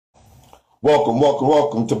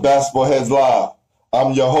Welcome to Basketball Heads Live.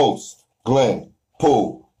 I'm your host, Glenn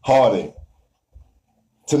Poole Harding.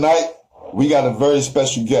 Tonight, we got a very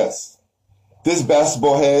special guest. This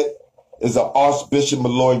basketball head is an Archbishop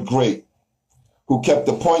Malloy great who kept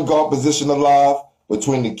the point guard position alive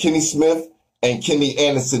between the Kenny Smith and Kenny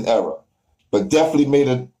Anderson era, but definitely made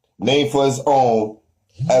a name for his own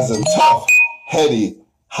as a tough, heady,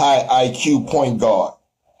 high IQ point guard.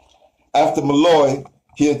 After Malloy,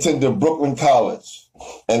 he attended Brooklyn College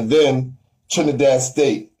and then Trinidad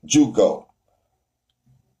State Juco.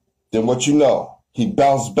 Then what you know, he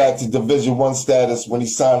bounced back to Division I status when he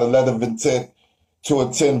signed a letter of intent to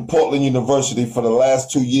attend Portland University for the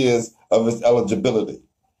last 2 years of his eligibility.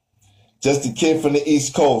 Just a kid from the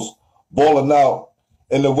East Coast, balling out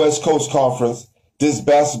in the West Coast Conference, this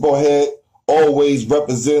basketball head always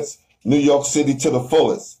represents New York City to the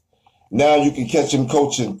fullest. Now you can catch him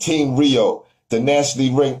coaching Team Rio, the nationally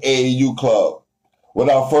ranked AAU club.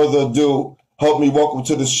 Without further ado, help me welcome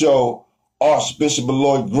to the show Archbishop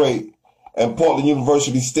Malloy great and Portland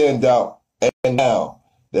University standout, and now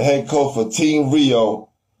the head coach for Team Rio,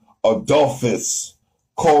 Adolphus,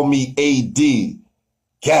 call me AD,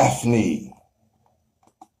 Gaffney.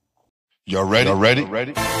 Y'all ready?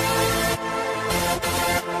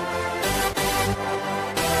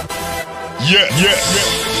 Yeah.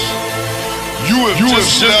 You have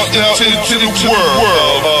just stepped into the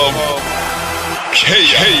world of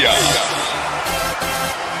chaos,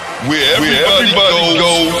 where everybody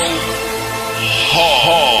goes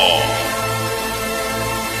hard.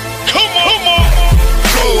 Come on.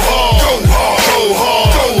 Go hard. Go hard. Go hard.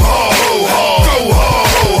 Go hard. Go hard.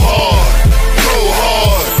 Go hard. Go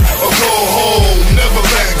hard. Or go home. Never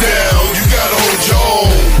back down. You gotta hold your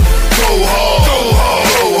own. Go hard. Go hard.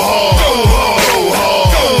 Go hard. Go hard. Go hard.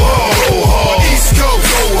 Go hard. Go hard. East Coast.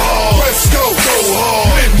 Go hard. West Coast. Go hard.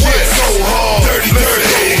 Midwest. Go hard. Dirty.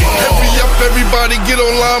 Hurry up, everybody, get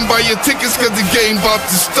online, buy your tickets, cause the game about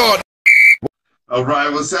to start. All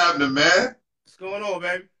right, what's happening, man? What's going on,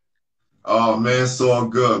 baby? Oh, man, it's all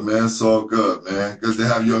good, man. It's all good, man. Good to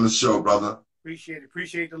have you on the show, brother. Appreciate it.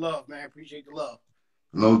 Appreciate the love, man. Appreciate the love.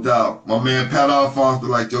 No doubt. My man, Pat Alphonse,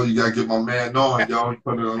 like, yo, you got to get my man on, yo. He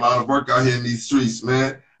put in a lot of work out here in these streets,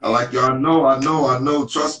 man. I like yo. I know.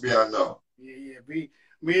 Trust me, I know. Yeah.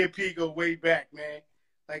 Me and P go way back, man.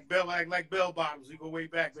 Like bell bottoms. We go way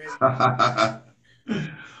back, baby.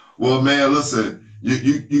 Well, man, listen.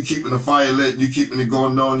 You keeping the fire lit, you keeping it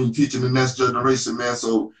going on, you teaching the next generation, man.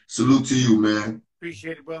 So salute to you, man.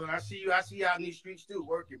 Appreciate it, brother. I see you out in these streets too,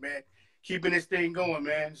 working, man. Keeping this thing going,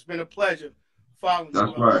 man. It's been a pleasure following you.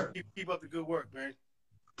 That's right. Keep up the good work, man.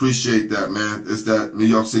 Appreciate that, man. It's that New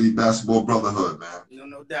York City basketball brotherhood, man.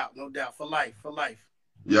 No doubt. For life.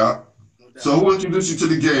 Yeah. No doubt. So who introduced you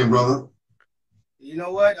to the game, brother? You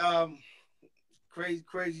know what?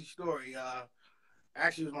 Crazy story.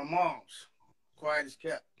 Actually, it was my mom's. Quiet as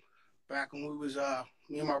kept. Back when we was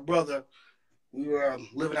me and my brother, we were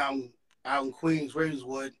living out in Queens,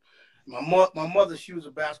 Ravenswood. My mother, she was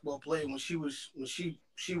a basketball player when she was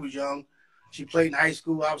young. She played in high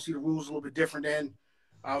school. Obviously, the rules a little bit different then.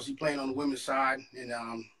 Obviously, playing on the women's side,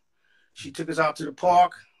 and she took us out to the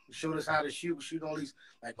park, showed us how to shoot all these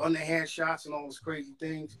like underhand shots and all those crazy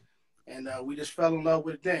things, and we just fell in love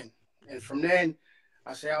with it then. And from then,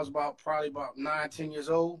 I say I was probably about 9, 10 years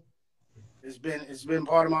old. It's been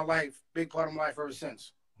part of my life, big part of my life ever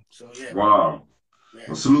since. So yeah. Wow. Yeah.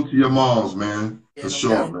 Well, salute to your moms, man. Yeah, For no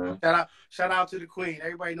sure, doubt. man. Shout out to the queen.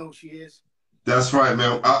 Everybody knows who she is. That's right,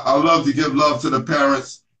 man. I love to give love to the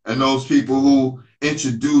parents and those people who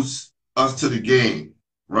introduce us to the game,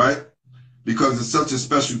 right? Because it's such a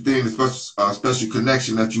special thing, a special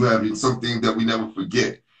connection that you have. It's something that we never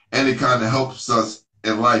forget. And it kind of helps us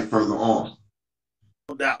in life further on.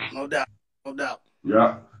 No doubt.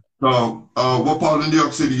 Yeah. So, what part of New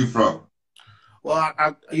York City are you from? Well,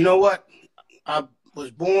 you know what? I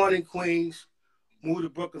was born in Queens, moved to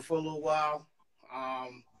Brooklyn for a little while.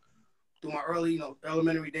 Through my early,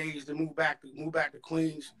 elementary days, to move back to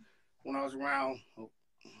Queens when I was around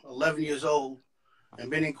 11 years old,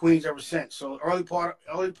 and been in Queens ever since. So early part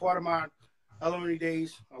of my elementary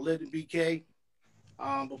days, I lived in BK,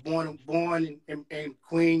 but born in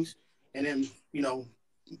Queens, and then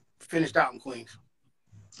finished out in Queens.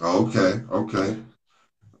 Okay.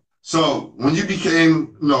 So when you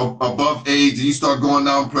became, above age and you start going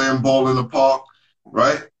down playing ball in the park,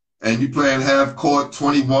 right? And you playing half court,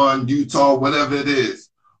 21, Utah, whatever it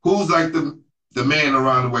is, who's like the man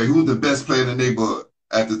around the way? Who's the best player in the neighborhood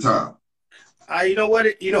at the time? You know what?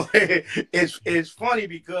 It's funny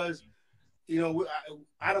because, you know,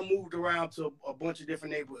 I done moved around to a bunch of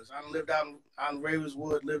different neighborhoods. I done lived out in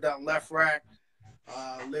Ravenswood, lived out in Left Rack,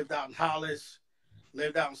 lived out in Hollis,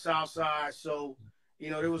 lived out in Southside. So, you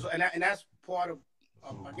know, there was, and that's part of,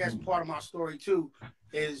 I guess, part of my story too,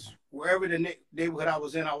 is wherever the neighborhood I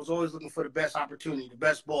was in, I was always looking for the best opportunity, the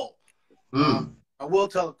best ball. I will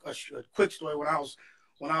tell a quick story when I was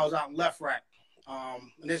out in Left Rack,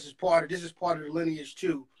 and this is part of the lineage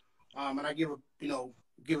too. And I give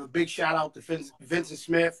a big shout out to Vincent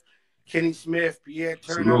Smith, Kenny Smith, Pierre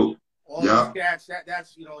Turner, all those cats.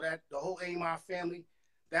 That's you know, that the whole AMI family.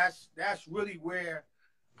 That's really where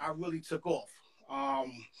I really took off.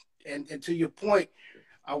 And to your point,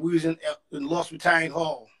 we was in Lost Battalion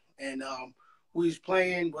Hall, and we was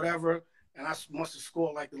playing whatever, and I must have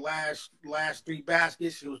scored like the last 3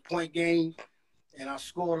 baskets. It was point game, and I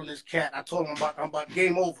scored on this cat. I told him I'm about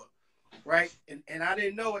game over, right? And I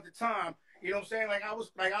didn't know at the time. You know what I'm saying? Like I was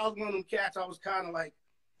one of them cats. I was kind of like,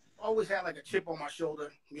 always had like a chip on my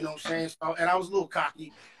shoulder. You know what I'm saying? So, and I was a little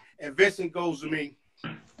cocky. And Vincent goes to me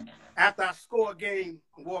after I score a game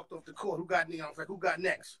and walked off the court. Who got who got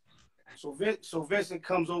next? So Vincent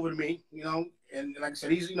comes over to me, you know, and like I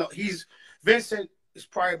said, Vincent is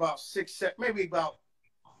probably about 6, 7, maybe about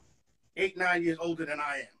 8, 9 years older than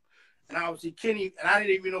I am. And obviously Kenny, and I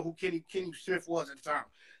didn't even know who Kenny Smith was at the time.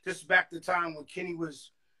 This is back to the time when Kenny was.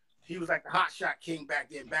 He was like the hot shot king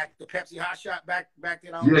back then, the Pepsi hot shot back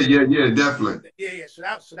then. Yeah, definitely. Yeah. So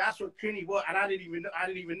that's what Kenny was, and I didn't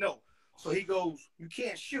even know. So he goes, "You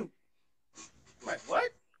can't shoot." I'm like,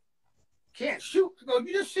 "What? Can't shoot?" I go,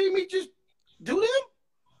 "You just see me just do them?"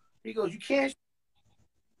 He goes, "You can't."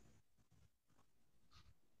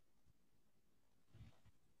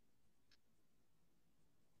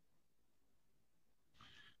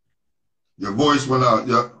 Your voice went out.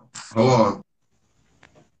 Yep. Hold on.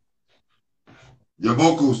 Your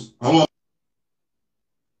vocals. Hold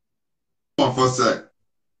on for a sec.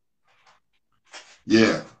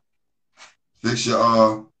 Yeah. Fix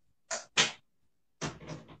your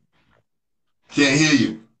can't hear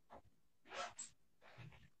you.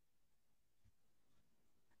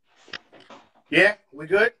 Yeah, we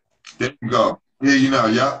good? There you go. Hear you now,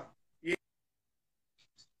 yeah?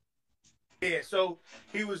 Yeah. So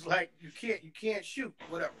he was like, you can't shoot,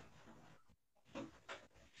 whatever.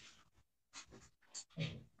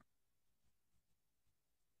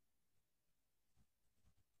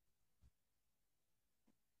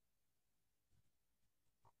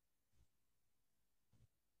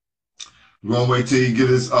 We're gonna wait till he get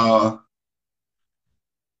his camera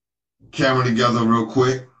together real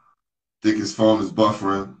quick. Think his phone is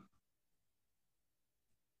buffering.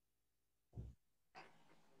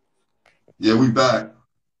 Yeah, we back.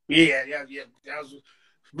 Yeah. That was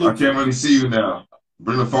I can't really see you now.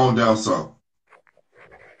 Bring the phone down some.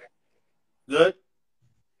 Good?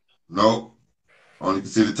 Nope. Only can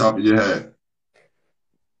see the top of your head.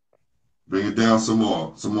 Bring it down some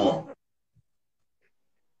more.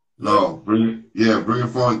 No, bring your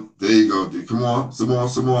phone. There you go. Come on,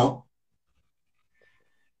 some more.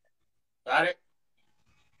 Got it?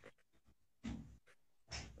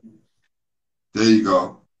 There you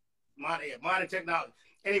go. Modern technology.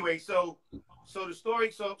 Anyway, so the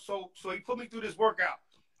story, so he put me through this workout,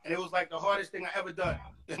 and it was like the hardest thing I ever done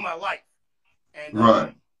in my life. And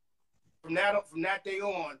right. From that day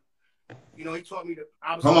on, you know, he taught me to.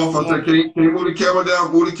 Hold on for a second. Can you move the camera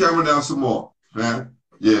down? Move the camera down some more, man.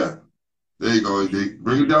 Yeah. There you go.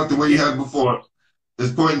 Bring it down the way you had before.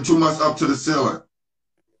 It's pointing too much up to the ceiling.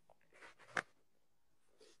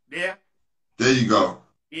 Yeah. There you go.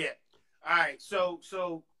 Yeah. All right. So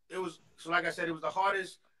it was, like I said, it was the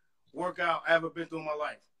hardest workout I ever been through in my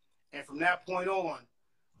life. And from that point on,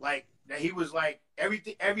 like that, he was like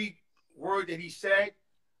every word that he said,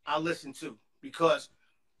 I listened to, because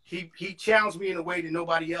he challenged me in a way that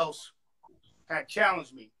nobody else had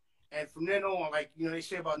challenged me. And from then on, like, you know, they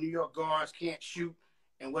say about New York guards can't shoot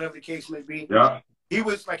and whatever the case may be. Yeah. He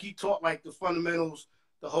was like, he taught like the fundamentals,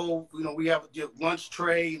 the whole, you know, we have a lunch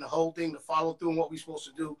tray and the whole thing to follow through on what we're supposed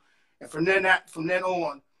to do. And from then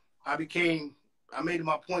on, I made it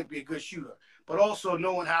my point to be a good shooter. But also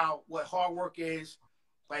knowing what hard work is.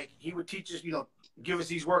 Like, he would teach us, you know, give us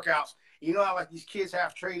these workouts. You know how like these kids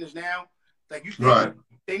have trainers now? Like, you think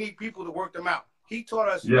they need people to work them out. He taught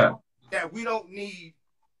us that we don't need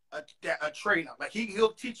a trainer. Like,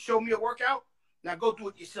 he'll show me a workout. Now go do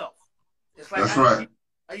it yourself. It's like, that's right.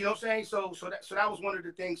 You know what I'm saying? So that was one of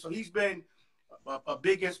the things. So he's been a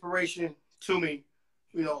big inspiration to me,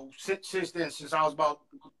 you know, since then, since I was about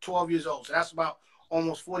 12 years old. So that's about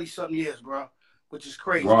almost 40-something years, bro, which is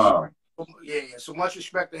crazy. Wow. Yeah. So much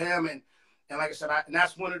respect to him. And like I said, and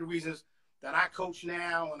that's one of the reasons that I coach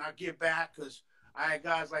now and I give back, because I had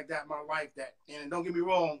guys like that in my life that, and don't get me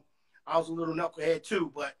wrong, I was a little knucklehead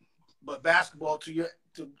too, but basketball, to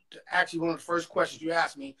actually one of the first questions you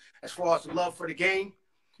asked me, as far as the love for the game,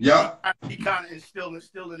 Yeah. he kind of instilled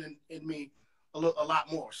in me a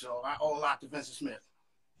lot more. So I owe a lot to Vincent Smith.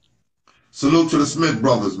 Salute to the Smith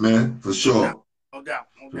brothers, man, for sure. No doubt.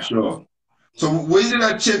 For sure. So where did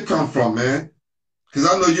that chip come from, man? Because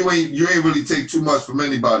I know you ain't really take too much from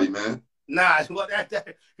anybody, man. Nah, well, that's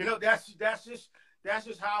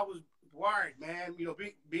just how I was wired, man. You know,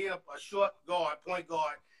 being a short guard, point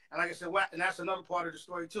guard, and like I said, and that's another part of the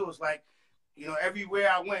story too. It's like, you know, everywhere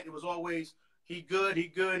I went, it was always he good,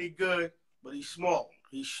 but he's small,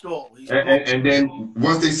 he's tall, and then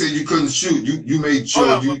once they said you couldn't shoot, you made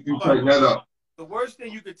sure you tightened that up. The worst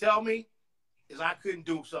thing you could tell me is I couldn't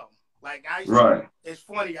do something. Like it's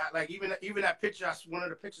funny. Like even that picture, one of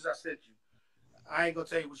the pictures I sent you, I ain't gonna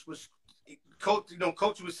tell you, which was coach. You know,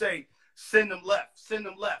 coach would say, send them left,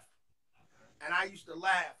 and I used to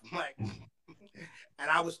laugh, like, and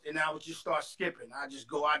I would just start skipping. I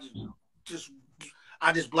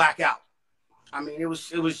just black out. I mean, it was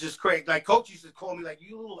just crazy. Like, coach used to call me like,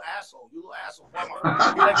 you little asshole. Like,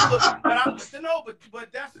 look, but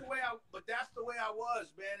that's the way I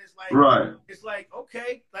was, man. It's like, right. It's like,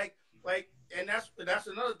 okay, like, and that's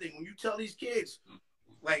another thing. When you tell these kids,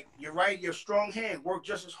 like, you're right, your strong hand, work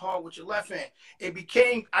just as hard with your left hand.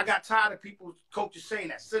 I got tired of coaches saying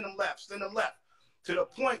that, send them left, to the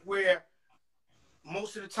point where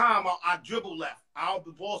most of the time I dribble left.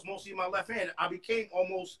 The ball's mostly in my left hand. I became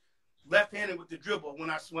almost left-handed with the dribble when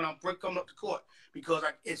I'm coming up the court, because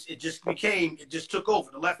it just took over.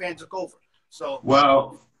 The left hand took over. So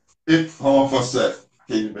well, hold on for a sec.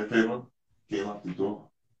 Can you do me a favor? Came out the door.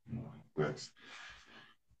 Thanks.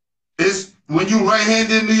 It's when you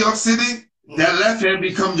right-handed in New York City, that left hand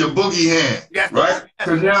become your boogie hand, right?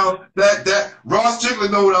 Because now that Ross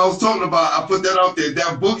Strickland know what I was talking about. I put that out there.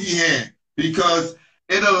 That boogie hand, because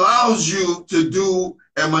it allows you to do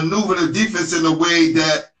and maneuver the defense in a way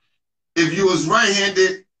that if you was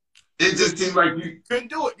right-handed, it just seemed like you couldn't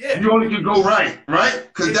do it. Yeah, you only could go right?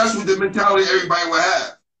 Because that's what the mentality everybody would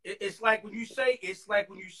have. It's like when you say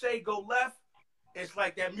go left, it's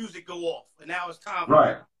like that music go off, and now it's time.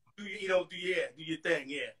 Right. Do your thing.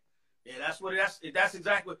 Yeah. That's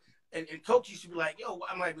exactly. And coach used to be like, yo,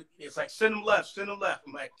 I'm like, it's like send them left. I'm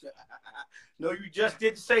like, no, you just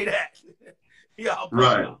didn't say that. Y'all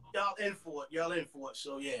in for it.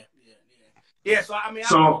 So yeah. So I mean,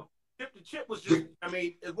 the chip was just, I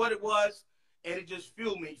mean, it's what it was, and it just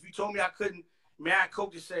fueled me. If you told me I couldn't, man,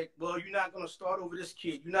 coach would say, well, you're not going to start over this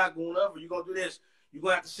kid. You're not going over. You're going to do this. You're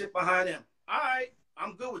going to have to sit behind him. All right,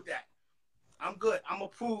 I'm good with that. I'm good. I'm going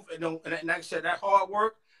to prove, and like I said, that hard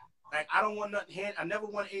work, like, I don't want nothing handed. I never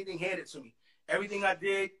wanted anything handed to me. Everything I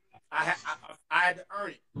did, I had to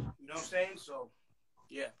earn it. You know what I'm saying? So,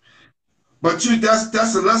 yeah. But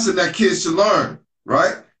that's a lesson that kids should learn,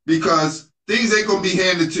 right? Because things ain't gonna be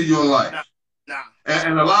handed to you in life. Nah.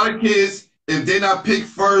 And a lot of kids, if they're not picked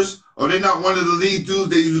first or they're not one of the lead dudes,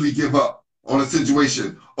 they usually give up on a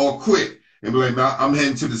situation or quit and be like, "Man, I'm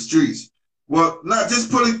heading to the streets." Well, not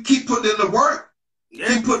just keep putting in the work. Yeah.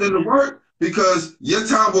 Keep putting in the work, because your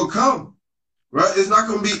time will come, right? It's not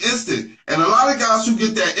gonna be instant. And a lot of guys who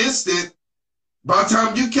get that instant, by the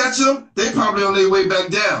time you catch them, they probably on their way back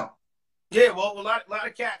down. Yeah, well, a lot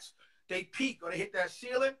of cats, they peak or they hit that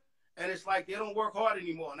ceiling, and it's like they don't work hard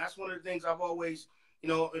anymore. And that's one of the things I've always,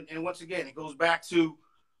 and once again, it goes back to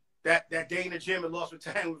that day in the gym at Lost with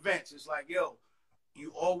Time with Vince. It's like, yo,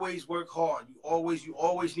 you always work hard. You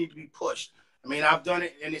always need to be pushed. I mean, I've done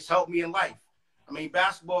it, and it's helped me in life. I mean,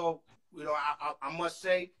 basketball, I must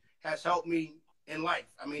say, has helped me in life.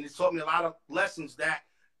 I mean, it's taught me a lot of lessons that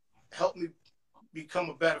helped me become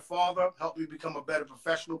a better father, helped me become a better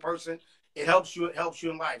professional person. It helps you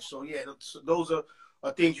in life. So yeah, those are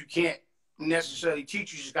things you can't necessarily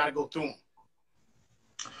teach. You just got to go through them.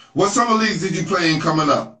 What summer leagues did you play in coming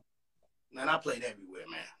up? Man, I played everywhere,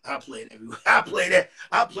 man. I played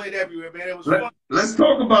everywhere, man. It was fun. Let's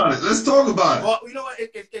talk about it. Well, you know what?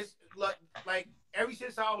 It's like ever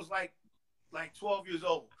since I was like 12 years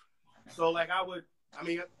old. So like I would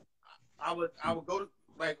go to,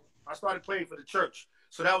 like, I started playing for the church.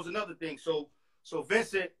 So that was another thing. So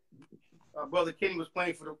Vincent, brother Kenny, was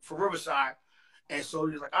playing for Riverside, and so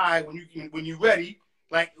he was like, all right, when you ready,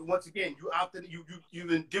 like, once again, you out there, you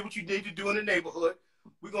did what you need to do in the neighborhood.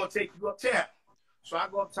 We're gonna take you uptown. So I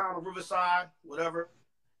go uptown to Riverside, whatever,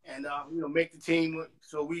 and make the team.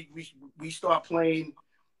 So we start playing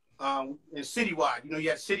in Citywide. You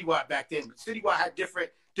had Citywide back then, but Citywide had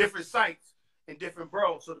different sites in different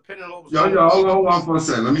boroughs. So depending on what was Yo, going on. hold on for a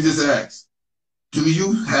second. Let me just ask. Do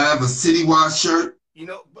you have a citywide shirt? You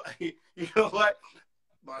know what?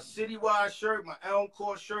 My citywide shirt, my Elm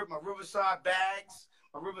Court shirt, my Riverside bags,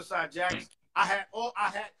 my Riverside jackets. When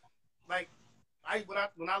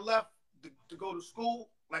I left to go to school,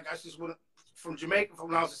 like I just went from Jamaica, from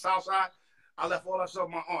when I was in Southside, I left all that stuff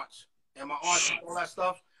with my aunts. And my aunts, all that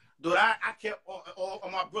stuff. Dude, I kept all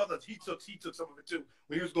of my brothers. He took some of it too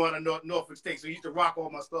when he was going to Norfolk State. So he used to rock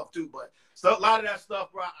all my stuff too. But a lot of that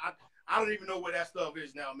stuff, bro, I don't even know where that stuff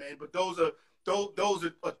is now, man. But those are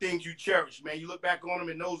things you cherish, man. You look back on them,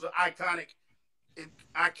 and those are iconic,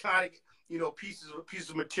 pieces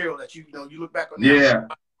of material that you look back on. Yeah. Now,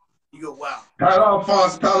 you go, wow. Pat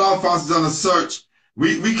Alphonse is on a search.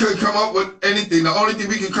 We couldn't come up with anything. The only thing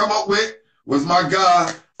we could come up with was my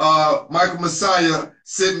guy, Michael Messiah,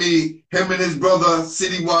 sent me him and his brother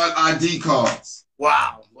citywide ID cards.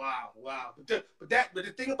 Wow. But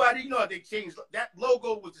the thing about it, they changed. That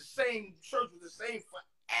logo was the same. Shirt was the same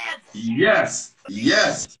forever. Yes.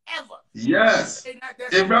 Ever. Yes.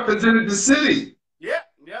 It represented the city. Yep.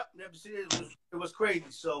 It was crazy.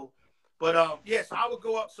 So, but so I would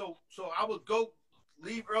go up. So I would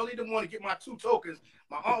leave early in the morning, get my 2 tokens.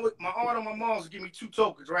 My aunt and my mom would give me 2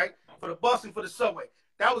 tokens, right, for the bus and for the subway.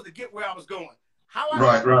 That was to get where I was going.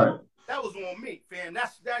 Right. That was on me, fam.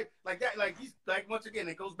 Once again,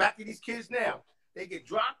 it goes back to these kids now. They get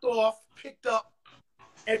dropped off, picked up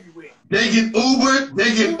everywhere. They get Ubered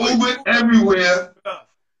everywhere.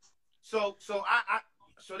 So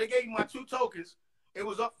they gave me my 2 tokens. It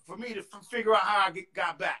was up for me to figure out how I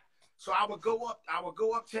got back. So I would go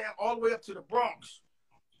uptown all the way up to the Bronx,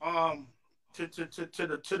 to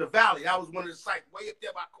the Valley. That was one of the sites way up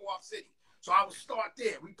there by Co-op City. So I would start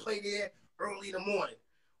there. We play there early in the morning.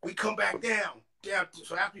 We come back down.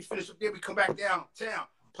 So after we finish up there, we come back downtown,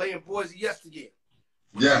 playing Boise Yesteryear.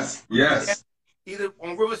 Yes. Either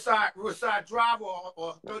on Riverside Drive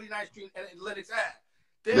or 39th Street and Atlantic Ave.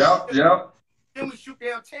 Then we shoot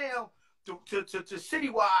downtown to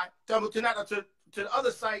Citywide, to the other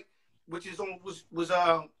site, which is on was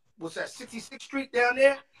that 66th Street down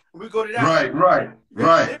there. And we go to that.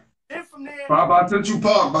 Right. Then from there, by Central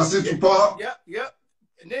Park. Yep.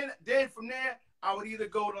 And then from there, I would either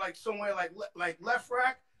go to somewhere like Left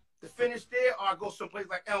Rack to finish there, or I go someplace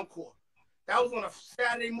like Elm Court. That was on a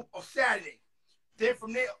Saturday. Then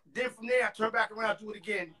from there, I turn back around and do it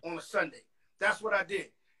again on a Sunday. That's what I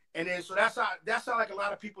did. And then so that's how like a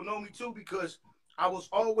lot of people know me too, because I was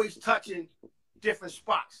always touching different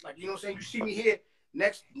spots. Like, you know what I'm saying? You see me here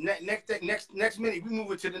next minute, we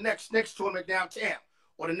move into the next tournament downtown,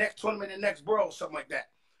 or the next tournament in the next borough, something like that.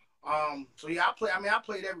 So yeah, I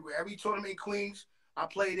played everywhere. Every tournament in Queens, I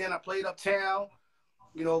played in. I played uptown.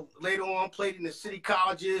 Later on, played in the city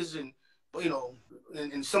colleges, and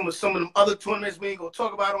and some of them other tournaments we ain't gonna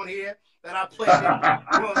talk about on here that I played in.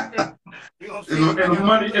 You know what I'm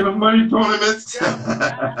saying? In the money tournaments. I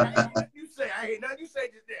hear nothing you say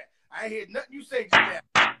just there. I hear nothing you say just there.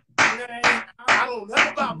 I don't know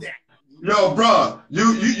nothing about that. Yo, bro,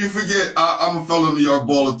 you forget I'm a fellow New York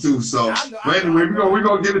baller too. So anyway, we're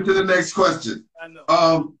gonna get into the next question. I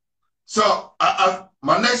know. So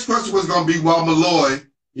my next question was gonna be why Malloy,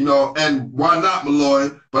 and why not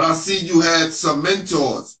Malloy? But I see you had some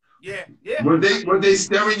mentors. Yeah. Were they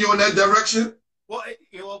steering you in that direction? Well,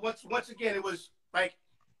 once again, it was like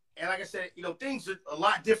I said, things are a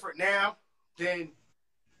lot different now than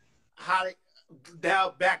how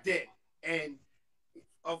back then. And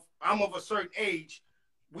I'm of a certain age.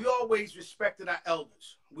 We always respected our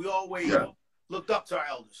elders. We always looked up to our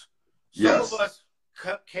elders. Some of us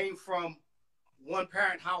came from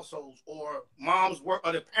one-parent households, or moms work,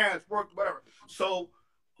 or the parents worked, whatever. So,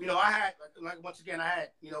 I had, I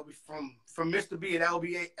had, from Mr. B at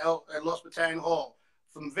LBA at Lost Battalion Hall,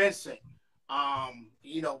 from Vincent,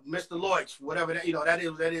 Mr. Lloyd's, whatever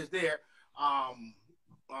that is there,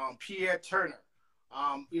 Pierre Turner,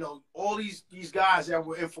 all these guys that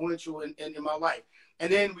were influential in my life.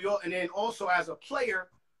 And then also as a player,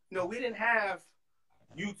 we didn't have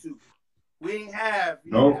YouTube. We didn't have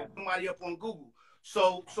somebody up on Google.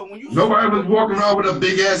 So when you nobody was walking around with a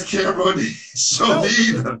big ass camera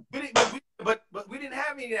either. But we didn't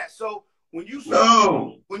have any of that. So when you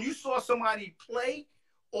saw somebody play,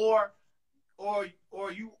 or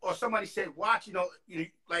somebody said watch,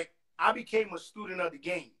 I became a student of the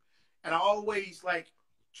game, and I always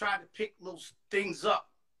tried to pick little things up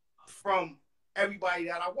from everybody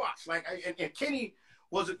that I watched. And Kenny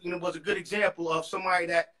was a good example of somebody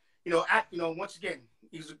that once again,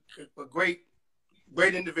 he's a great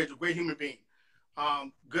individual, great human being,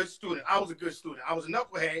 good student. I was a good student. I was a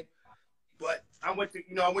knucklehead, But I went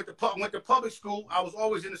to public school. I was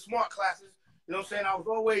always in the smart classes. You know what I'm saying? I was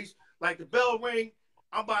always like the bell ring,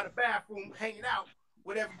 I'm by the bathroom hanging out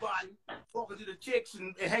with everybody, talking to the chicks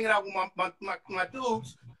and hanging out with my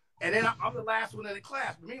dudes. And then I'm the last one in the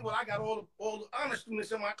class. But meanwhile, I got all the honor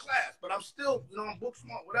students in my class, but I'm still, I'm book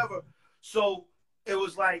smart, whatever. So it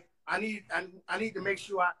was like I need to make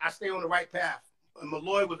sure I stay on the right path. And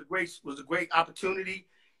Malloy was a great opportunity.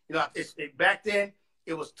 Back then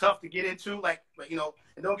it was tough to get into.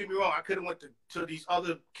 And don't get me wrong, I could have went to these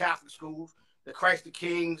other Catholic schools, the Christ the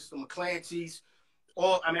Kings, the McClancy's.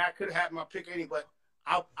 I could have had my pick any, but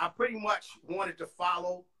I pretty much wanted to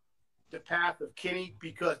follow the path of Kenny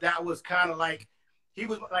because that was kind of like he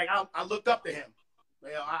was like I looked up to him.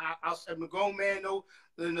 I'm a grown man though.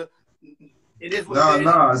 It is what it is.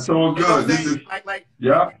 No, it's all good. This is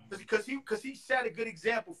because he set a good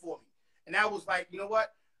example for me, and that was like, you know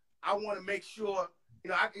what, I want to make sure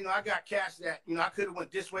I got cats that I could have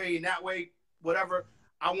went this way and that way, whatever.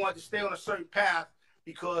 I wanted to stay on a certain path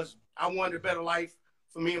because I wanted a better life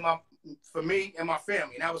for me and my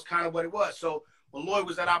family, and that was kind of what it was. So Malloy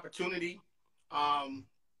was that opportunity, and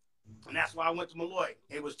that's why I went to Malloy.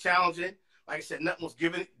 It was challenging. Like I said, nothing was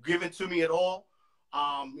given to me at all.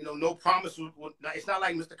 No promise. It's not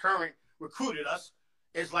like Mr. Curran recruited us.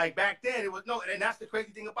 It's like back then it was no, and that's the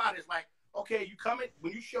crazy thing about it. It's like, okay, you coming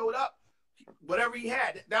when you showed up, whatever he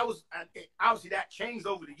had, that was obviously that changed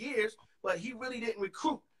over the years, but he really didn't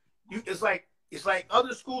recruit. It's like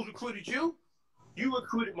other schools recruited you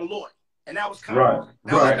recruited Malloy, and that was kind of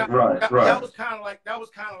that was kind of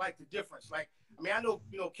like the difference. Like, I know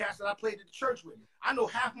cats that I played at the church with. I know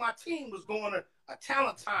half my team was going to a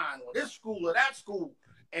talent time or this school or that school,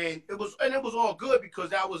 and it was all good because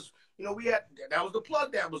that was that was the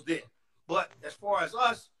plug that was there. But as far as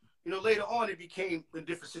us, later on it became a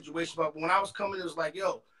different situation. But when I was coming, it was like,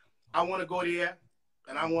 yo, I want to go there,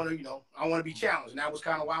 and I want to be challenged, and that was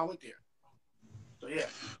kind of why I went there. So yeah.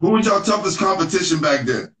 Who was your toughest competition back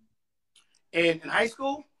then? In high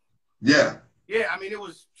school? Yeah. Yeah, it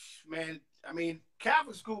was, man.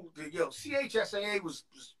 Catholic school, CHSAA was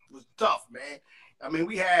tough, man.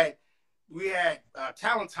 We had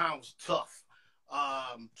talent time was tough.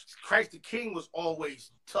 Christ the King was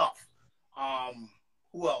always tough.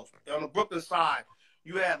 Who else? On the Brooklyn side,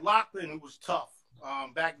 you had Lachlan, who was tough.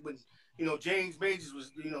 Back when James Majors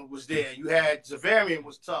was there. You had Zavarian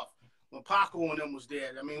was tough. When Paco and them was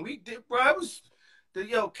there. We did, bro. It was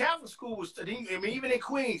Catholic school was. Even in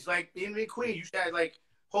Queens, you had like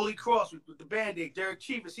Holy Cross with the Band-Aid. Derek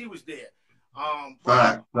Chivas, he was there.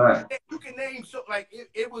 Right. You can name so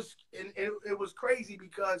it was crazy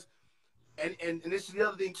because, and this is the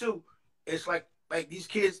other thing too. It's like these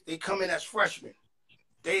kids, they come in as freshmen.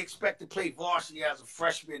 They expect to play varsity as a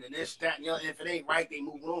freshman and this, that, and the other. And if it ain't right, they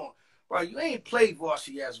move on. Bro, you ain't played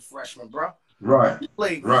varsity as a freshman, bro. Right.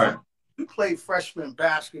 You played freshman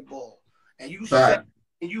basketball, and you sat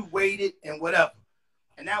and you waited and whatever,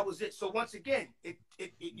 and that was it. So once again,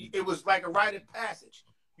 it was like a rite of passage.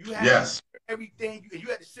 You had everything, you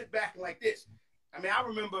had to sit back and like this. I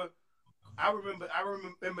remember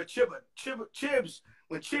Chibs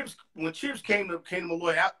when Chibs came to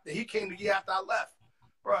Malloy. He came the year after I left,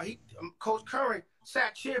 bro. Coach Curran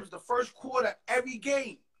sat Chibs the first quarter every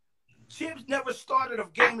game. Chibs never started a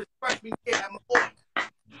game his freshman year at Malloy.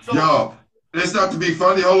 So, yo, it's not to be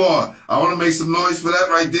funny. Hold on. I want to make some noise for that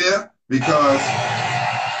right there because,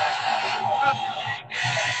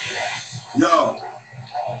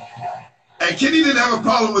 and Kenny didn't have a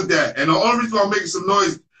problem with that. And the only reason why I'm making some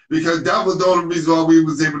noise because that was the only reason why we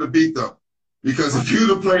was able to beat them. Because if you'd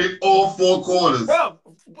have played all 4 quarters. Bro,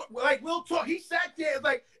 we'll talk. He sat there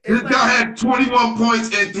this guy had 21 points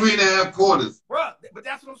in 3.5 quarters. Bro, but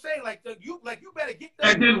that's what I'm saying. You better get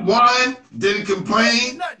that. And didn't whine, didn't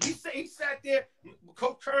complain. He sat there.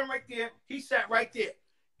 Coach Curran right there. He sat right there.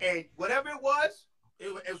 And whatever it was,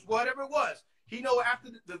 it was whatever it was. He know after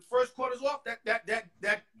the first quarter's off,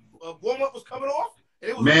 that warm-up was coming off. And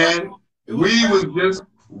it was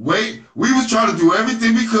we was trying to do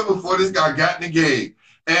everything we could before this guy got in the game.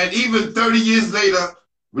 And even 30 years later,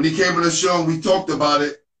 when he came on the show and we talked about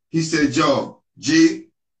it, he said, yo, G,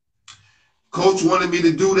 Coach wanted me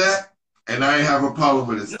to do that, and I ain't have a problem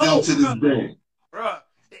with it. Still to this day. Bro,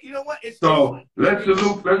 you know what?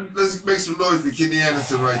 Let's make some noise for Kenny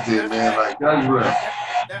Anderson right there, man. Like, that's real.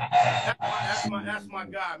 That's my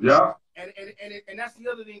guy, man. Yeah. And that's the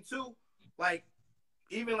other thing, too.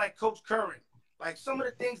 Even Coach Curran. Some of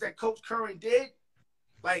the things that Coach Curran did,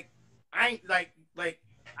 I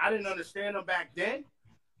didn't understand them back then.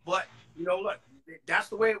 But, look, that's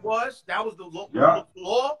the way it was. That was the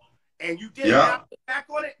law. And you did it. Now I look back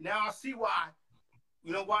on it. Now I see why.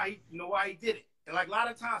 You know why he did it. And like a lot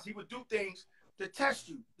of times he would do things to test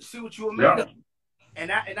you, to see what you were made of.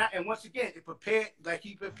 And once again, it prepared, like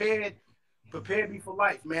he prepared me for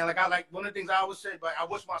life, man. Like one of the things I always said, but I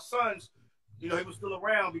wish my sons, he was still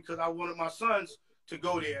around because I wanted my sons to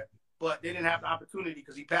go there, but they didn't have the opportunity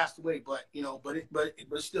because he passed away. But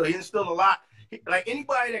but still, he instilled a lot. Like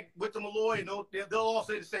anybody that with the Malloy, they'll all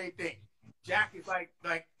say the same thing. Jack is like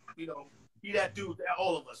he that dude,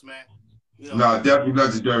 all of us, man. No, definitely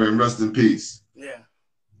legendary, and rest in peace. Yeah.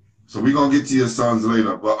 So we're gonna get to your sons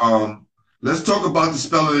later, but let's talk about the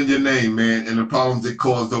spelling of your name, man, and the problems it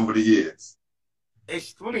caused over the years.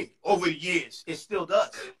 It's funny, over the years, it still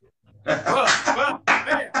does. Well,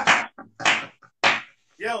 man.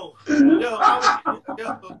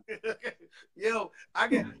 I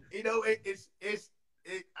get,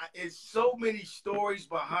 it's so many stories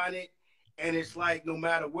behind it, and it's like no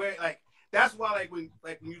matter where, like that's why like when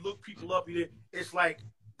you look people up, it's like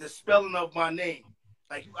the spelling of my name.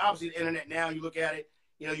 Like obviously the internet now, you look at it,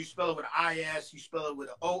 you spell it with an IS, you spell it with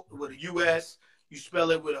an O, with a US, you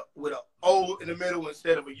spell it with a O in the middle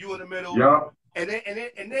instead of a U in the middle. Yeah. And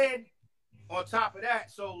then on top of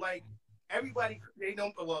that, so like everybody, they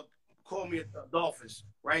don't call me Adolphus,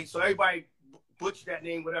 right? So everybody butchered that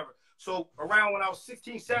name, whatever. So around when I was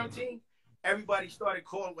 16, 17, everybody started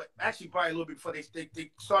calling, actually probably a little bit before they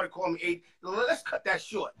started calling me AD. Let's cut that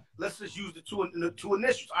short. Let's just use the two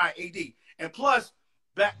initials, AD. And plus,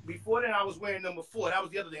 back before then, I was wearing number 4. That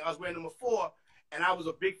was the other thing. I was wearing number 4, and I was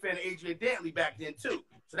a big fan of Adrian Dantley back then too.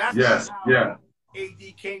 So that's how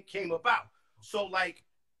AD came about. So like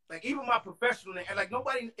even my professional name, and like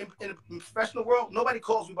nobody in the professional world, nobody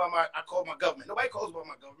calls me by I call my government. Nobody calls me by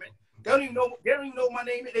my government. They don't even know my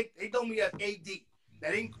name. They know me as AD.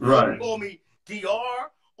 They call me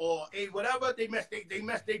DR or A whatever. They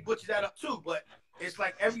butcher that up too. But it's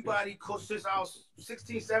like everybody, since I was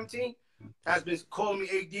 16, 17, has been calling me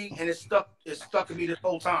AD, and it's stuck to me this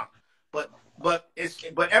whole time. But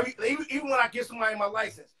even when I get somebody my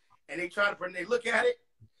license and they look at it,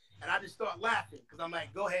 and I just start laughing because I'm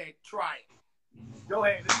like, go ahead, try it. Go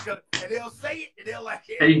ahead. And they'll say it, and they're like,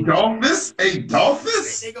 Adolphus?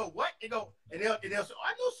 Adolphus? They go, what? They go, and they'll say, oh,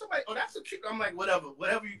 I know somebody. Oh, that's a cute. I'm like, whatever.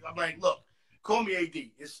 I'm like, look, call me AD.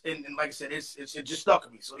 And like I said, it just stuck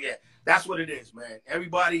with me. So yeah, that's what it is, man.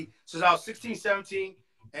 Everybody, since I was 16, 17,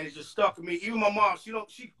 and it just stuck with me. Even my mom,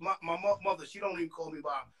 my mother, she don't even call me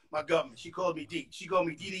by my government. She called me D. She called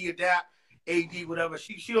me DD Adapt, AD, whatever.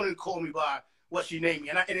 She don't even call me by what she named me.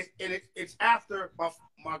 And it's after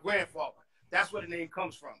my grandfather. That's where the name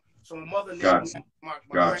comes from. So my mother named me my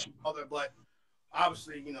grandfather, but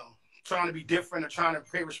obviously, trying to be different or trying to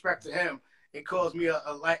pay respect to him, it caused me a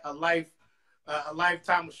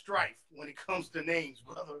lifetime of strife when it comes to names,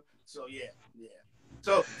 brother. So yeah.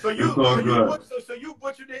 So you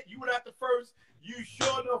butchered it. You were not the first. You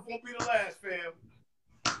sure enough won't be the last, fam.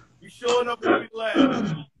 You sure enough won't be the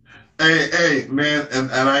last. Hey, man,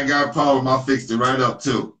 and I ain't got a problem. I fixed it right up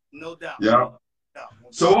too. No doubt. Yeah. No doubt.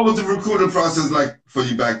 So what was the recruiting process like for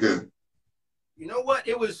you back then? You know what?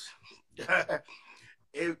 It was that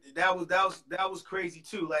was crazy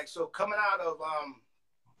too. Like, so coming out of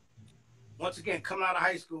coming out of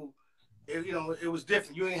high school, it was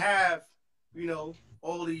different. You ain't have,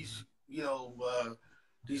 all these,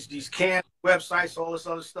 these camp websites, all this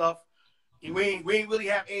other stuff. We ain't really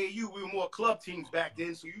have AAU. We were more club teams back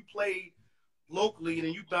then. So you played locally, and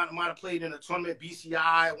then you might have played in a tournament,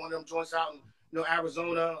 BCI, one of them joints out in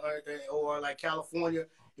Arizona or like California.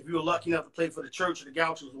 If you were lucky enough to play for the Church or the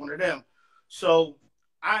Gauchos, one of them. So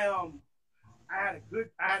I had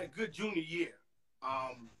a good junior year.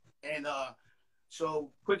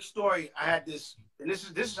 So quick story, I had this, and this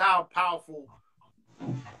is how powerful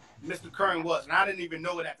Mr. Curran was, and I didn't even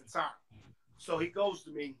know it at the time. So he goes to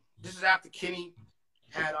me. This is after Kenny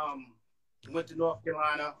had went to North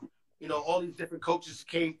Carolina. All these different coaches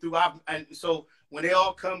came through. And so when they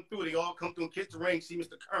all come through and kiss the ring, see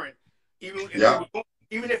Mr. Curran. Even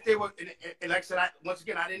if they were, and like I said, once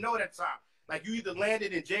again, I didn't know it at the time. Like you either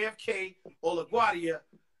landed in JFK or LaGuardia.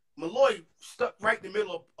 Malloy stuck right in the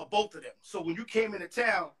middle of both of them. So when you came into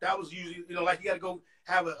town, that was usually, like you got to go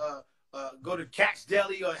have go to Cat's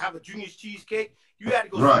Deli or have a Junior's cheesecake. You had to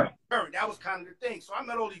go see Curran. That was kind of the thing. So I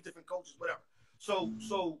met all these different coaches, whatever. So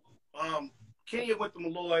Kenya went to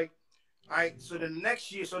Malloy. All right. So then the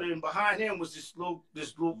next year, then behind him was this little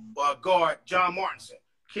guard, John Martinson,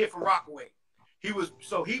 kid from Rockaway. He was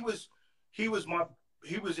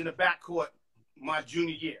in the backcourt my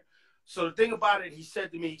junior year. So the thing about it, he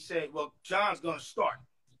said to me, well, John's gonna start.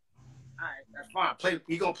 All right, that's fine.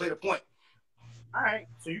 He's gonna play the point. All right.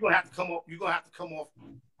 So you're gonna have to come off. You're gonna have to come off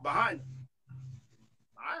behind them.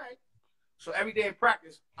 All right. So every day in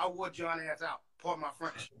practice, I wore John ass out. Pardon my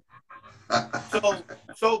French.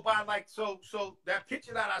 So that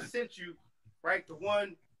picture that I sent you, right, the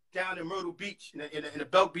one down in Myrtle Beach in the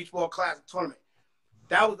Belk Beach Ball Classic tournament,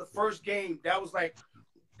 that was the first game. That was like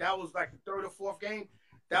the third or fourth game.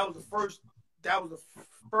 That was the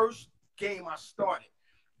first game I started.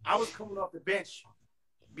 I was coming off the bench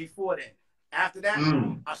before then. After that,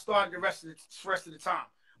 I started the rest of the time.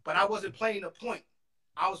 But I wasn't playing the point.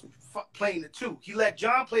 I was playing the two. He let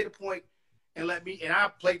John play the point and I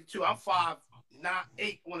played the two. I'm 5'9",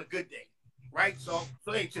 8 on a good day, right?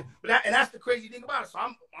 And that's the crazy thing about it. So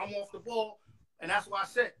I'm off the ball, and that's why I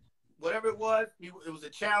said whatever it was, it was a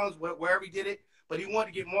challenge wherever he did it. But he wanted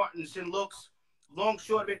to get Martinson looks. Long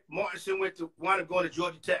short of it, Martinson wound up going to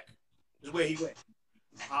Georgia Tech, is where he went.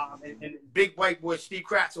 And big white boy Steve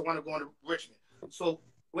Kratzer wound up going to Richmond. So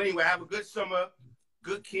anyway, have a good summer,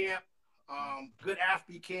 good camp, good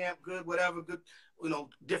AFB camp, good whatever, good,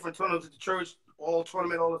 different tournaments at the church, all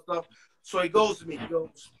tournament, all that stuff. So he goes to me, he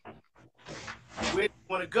goes, where do you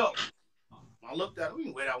want to go? I looked at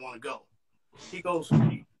him, where do I want to go? He goes,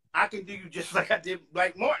 I can do you just like I did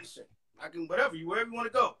like Martinson. I can wherever you want to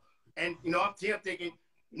go. And I'm thinking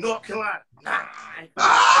North Carolina. Nah.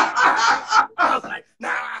 I was like, nah.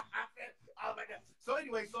 I was like, so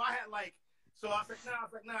anyway, I was like,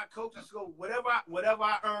 nah, coach, let's go. Whatever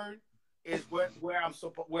I earn is where I'm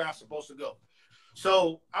supposed to go.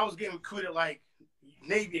 So I was getting recruited like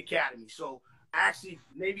Navy Academy. So actually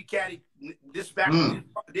Navy Academy, this back when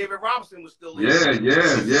David Robinson was still there.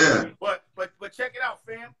 Yeah. But check it out,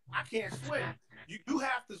 fam. I can't swim. You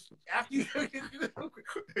have to after you.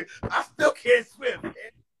 I still can't swim, man.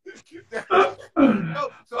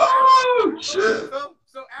 So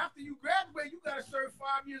after you graduate, you gotta serve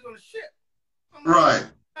 5 years on a ship. Right.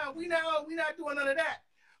 Nah, we not doing none of that.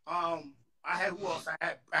 I had who else?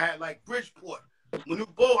 I had like Bridgeport,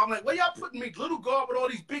 Manute Bowl. I'm like, where y'all putting me? Little guard with all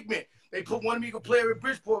these big men. They put one amigo player in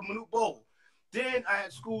Bridgeport, Manute Bowl. Then I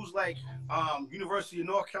had schools like University of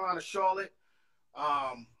North Carolina, Charlotte.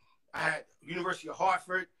 I had University of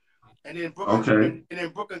Hartford, and then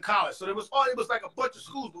Brooklyn College. So it was like a bunch of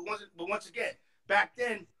schools, but once again, back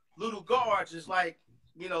then, little guards is like,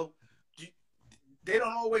 they don't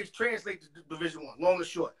always translate to Division I, long and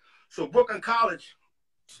short. So Brooklyn College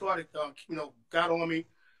started, got on me,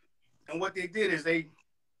 and what they did is they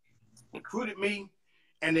recruited me,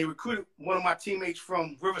 and they recruited one of my teammates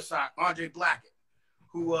from Riverside, Andre Blackett,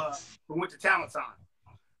 who went to Talent Time.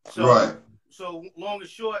 So long and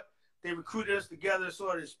short, they recruited us together,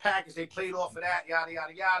 sort of this package. They played off of that, yada,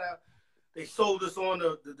 yada, yada. They sold us on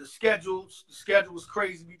the schedules. The schedule was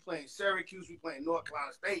crazy. We playing Syracuse. We playing North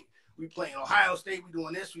Carolina State. We playing Ohio State. We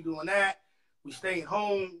doing this. We doing that. We staying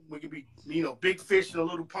home. We could be, big fish in a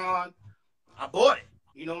little pond. I bought it.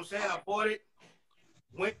 You know what I'm saying? I bought it.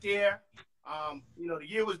 Went there. The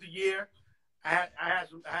year was the year.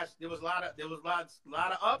 There was a lot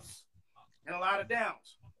of ups and a lot of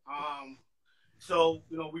downs. So,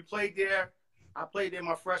 we played there. I played there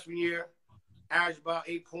my freshman year, averaged about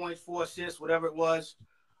 8 points, 4 assists, whatever it was,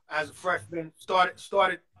 as a freshman. Started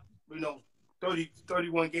 30,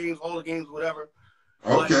 31 games, all the games, whatever.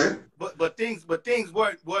 Okay. But things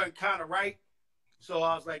weren't kind of right. So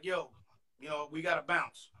I was like, we got to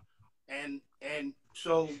bounce. And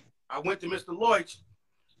so I went to Mr. Lloyd's.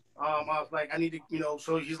 I was like, I need to,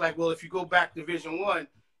 so he's like, well, if you go back to Division I,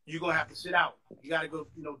 you're going to have to sit out. You got to go,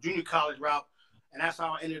 junior college route. And that's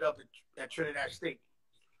how I ended up at Trinidad State.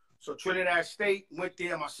 So Trinidad State, went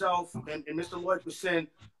there myself, and Mr. Lloyd would send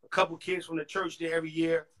a couple kids from the church there every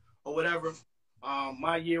year or whatever.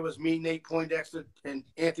 My year was me, Nate Poindexter, and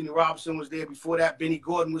Anthony Robinson was there. Before that, Benny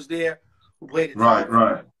Gordon was there, who played at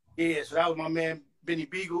Right. Yeah, so that was my man, Benny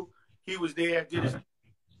Beagle. He was there, did his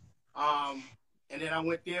and then I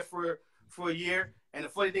went there for a year. And the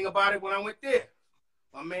funny thing about it, when I went there,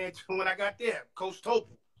 my man, when I got there, Coach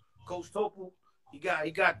Topel, he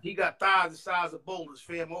got thighs the size of boulders,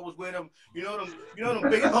 fam. Always wear them, them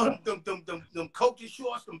big, them coaching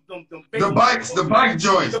shorts, them big. The bike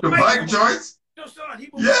joints. Yo, son, he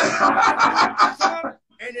was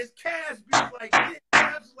and his calves be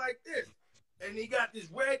like this, and he got this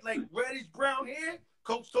reddish brown hair.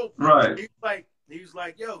 Coach Topel, right? He was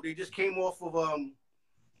like, yo, they just came off of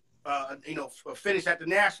a finish at the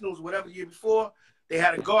Nationals, whatever the year before. They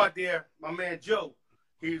had a guard there, my man Joe.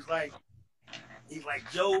 He's like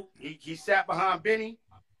Joe. He sat behind Benny.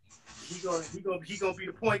 He gonna be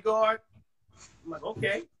the point guard. I'm like,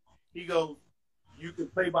 okay. He goes, you can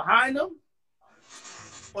play behind him,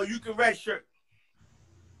 or you can redshirt.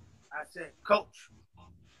 I said, Coach,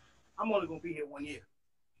 I'm only gonna be here 1 year.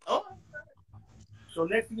 Oh. So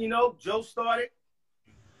next thing you know, Joe started.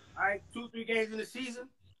 All right, 2-3 games in the season.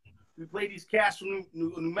 We played these cats from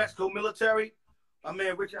New Mexico military. My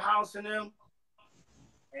man Richard House and them.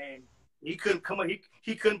 And he couldn't come up.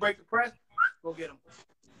 He couldn't break the press. Go get him.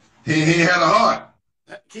 He had a heart.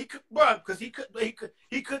 He could, bro, because he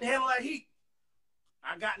couldn't handle that heat.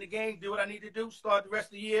 I got in the game, did what I need to do, start the rest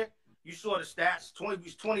of the year. You saw the stats. He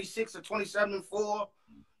was 26 or 27-4.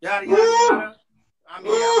 Yada yada yada. I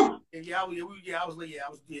mean,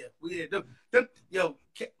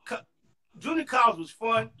 junior college was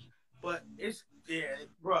fun, but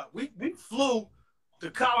bro. We flew to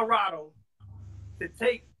Colorado to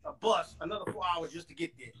take a bus another 4 hours just to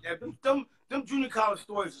get there. Them junior college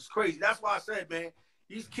stories is crazy. That's why I said, man,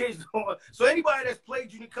 these kids don't. So anybody that's played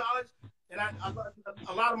junior college, and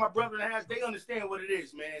a lot of my brother has, they understand what it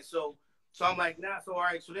is, man. So I'm like, nah. So all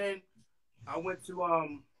right. So then I went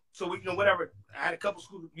to so we, whatever. I had a couple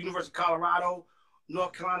schools, University of Colorado,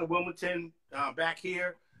 North Carolina, Wilmington, back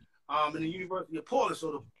here, and the University of Portland.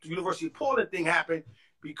 So the University of Portland thing happened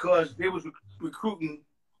because they was recruiting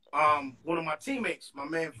one of my teammates, my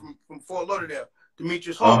man from Fort Lauderdale,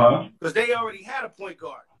 Demetrius Hall, because they already had a point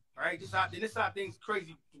guard. Right, this is how things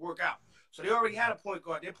crazy work out. So they already had a point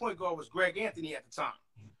guard. Their point guard was Greg Anthony at the time,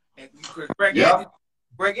 and Greg Anthony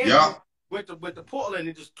went to Portland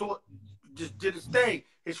and just did his thing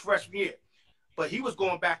his freshman year, but he was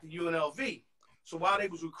going back to UNLV. So while they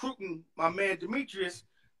was recruiting my man Demetrius,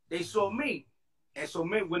 they saw me, and so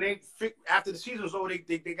when after the season was over,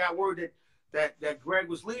 they got word that Greg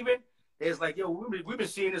was leaving. They was like, yo, we've been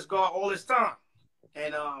seeing this guard all this time,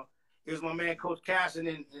 and it was my man Coach Casson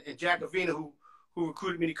and Jack Avina who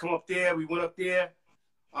recruited me to come up there. We went up there,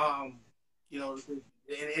 and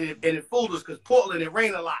it fooled us because Portland, it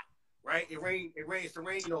rained a lot, right? It rained, the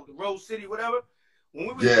Rose City, whatever. When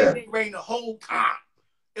we were there, it rained the whole time.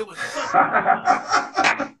 It was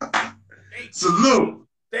salute.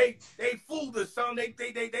 They fooled us, son. They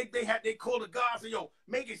called the guys and yo,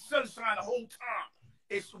 make it sunshine the whole time.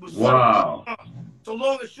 It was wow. So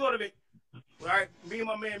long and short of it, all right, me and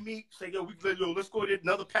my man Meek say, let's go to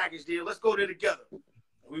another package deal. Let's go there together.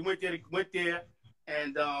 We went there,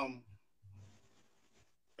 and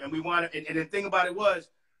we wound up, and the thing about it was,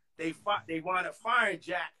 they wound up firing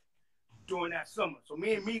Jack during that summer. So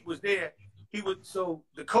me and Meek was there. So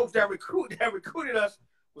the coach that recruited us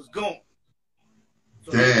was gone.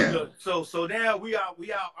 So damn. So now we out.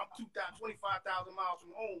 I'm 25,000 miles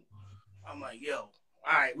from home. I'm like, yo, all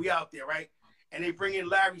right, we out there, right? And they bring in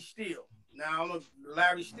Larry Steele. Now, I don't know,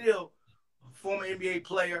 Larry Steele, former NBA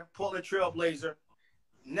player, Portland Trail Blazer,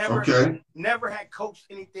 never had coached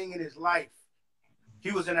anything in his life.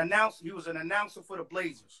 He was an announcer for the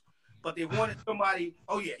Blazers, but they wanted somebody.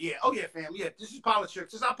 Oh yeah, fam. Yeah, this is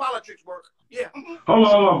politics. This is how politics work. Yeah. Hold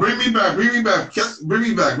on. Bring me back.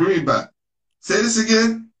 Say this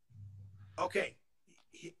again. Okay,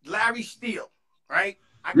 Larry Steele, right?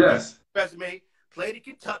 Yes. Resume, played in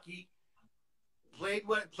Kentucky. Played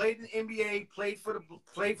in the NBA, played for the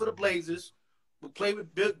Blazers, played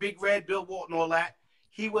with Big Red, Bill Walton, all that.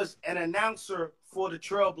 He was an announcer for the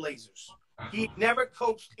Trailblazers. He never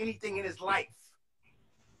coached anything in his life.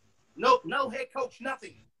 No head coach,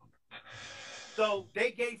 nothing. So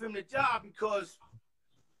they gave him the job because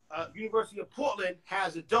University of Portland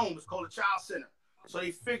has a dome. It's called a Child Center. So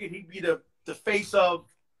they figured he'd be the face of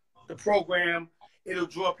the program. It'll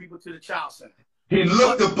draw people to the Child Center. He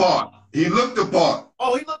looked the part.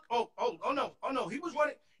 Oh, he looked. Oh no. He was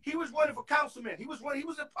running for councilman. He was a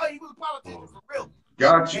politician for real.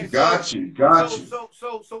 Got you.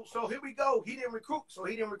 So here we go. He didn't recruit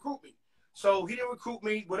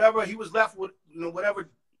me. Whatever he was left with,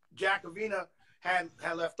 whatever Jack Avina had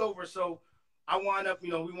left over. So I wound up, we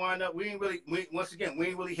didn't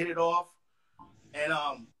really hit it off. And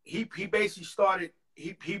he basically started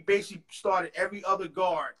every other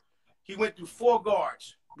guard. He went through 4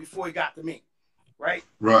 guards before he got to me, right?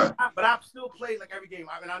 Right. But I still played like every game.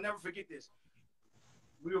 I mean, I'll never forget this.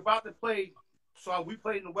 We were about to play, so we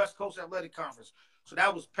played in the West Coast Athletic Conference. So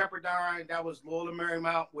that was Pepperdine, that was Loyola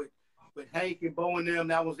Marymount with Hank and Bo and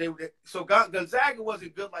them. So Gonzaga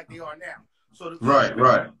wasn't good like they are now. So the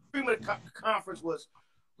cream of the conference was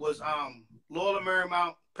Loyola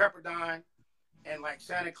Marymount, Pepperdine, and like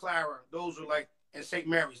Santa Clara. Those are like, and St.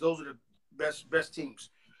 Mary's. Those are the best teams.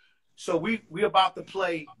 So we about to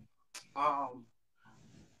play.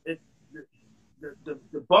 The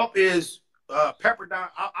bump is Pepperdine.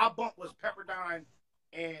 Our bump was Pepperdine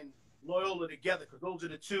and Loyola together because those are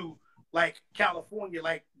the two like California,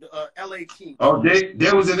 like the LA team. Oh, they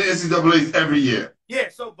was in the NCAA every year. Yeah,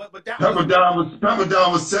 so but that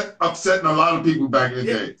Pepperdine was upsetting a lot of people back in the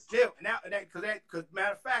day. Yeah, and because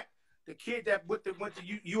matter of fact, the kid that went to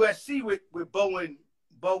USC with Bowen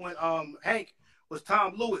Hank was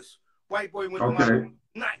Tom Lewis. White boy went to my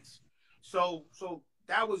nice. So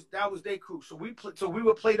that was their crew. So we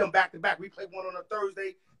would play them back to back. We played one on a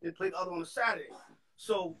Thursday, then played the other on a Saturday.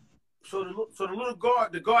 So the little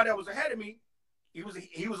guard, the guard that was ahead of me, he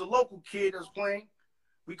was a local kid that was playing.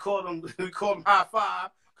 We called him High Five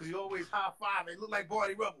because he always high five. It looked like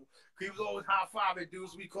Barney Rubble. He was always high fiving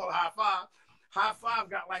dudes. So we called High Five. High Five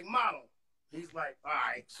got like mono. He's like, all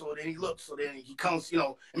right. So then he looks. So then he comes,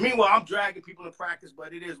 And meanwhile, I'm dragging people in practice,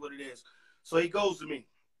 but it is what it is. So he goes to me.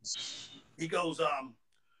 He goes,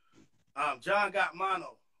 John got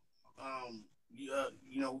mono.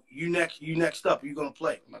 You next up. You're gonna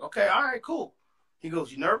play. I'm like, okay, all right, cool. He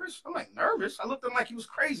goes, you nervous? I'm like, nervous? I looked at him like he was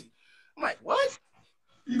crazy. I'm like, what?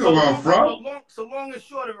 You know where I'm from? So long and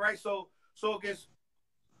short of it, right? So against,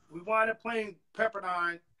 we wind up playing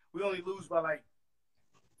Pepperdine. We only lose by like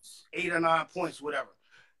 8 or 9 points, whatever.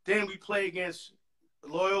 Then we play against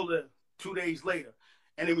Loyola 2 days later,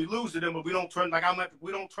 and then we lose to them, but we don't turn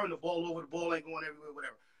we don't turn the ball over. The ball ain't going everywhere,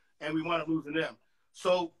 whatever, and we wind up losing them.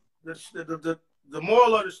 So the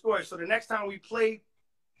moral of the story. So the next time we played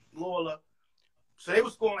Loyola, so they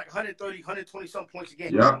were scoring like 130, 120 some points a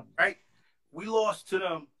game, right? We lost to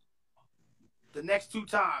them the next 2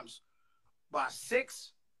 times by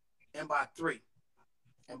 6 and by 3.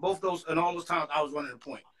 And all those times I was running the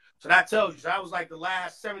point. So that tells you. So that was like the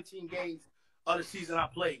last 17 games of the season I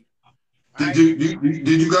played. Did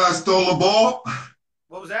you guys stole the ball?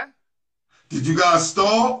 What was that? Did you guys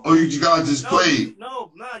stall or you guys just played?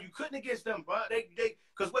 No, you couldn't against them, bro.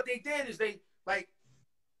 Because what they did is they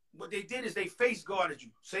face guarded you.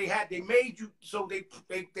 So they made you so they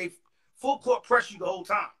full court press you the whole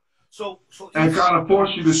time. And kind of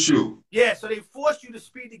force you to shoot. Yeah, so they force you to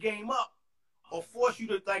speed the game up, or force you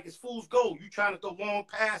to, like, it's fool's gold. You trying to throw long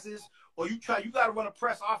passes, or you got to run a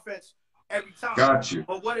press offense every time. Got you.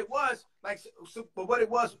 But what it was,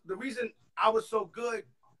 the reason I was so good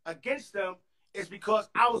against them is because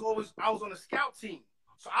I was on the scout team.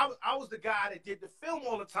 So I was the guy that did the film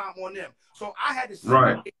all the time on them. So I had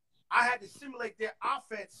to simulate their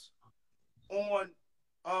offense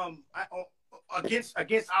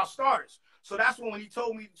against our starters. So that's when he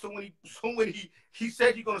told me. So when he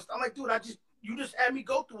said you're gonna start, I'm like, dude, you just had me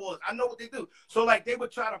go through all this. I know what they do. So like they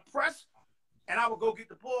would try to press, and I would go get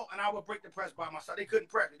the ball, and I would break the press by myself. They couldn't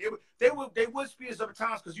press it. They would speed us other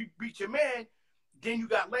times because you beat your man. Then you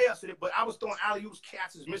got layups in it, but I was throwing alley-oops,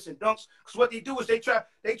 catches, missing dunks. Because what they do is they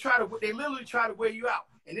literally try to wear you out,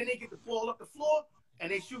 and then they get the ball up the floor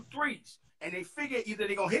and they shoot threes, and they figure either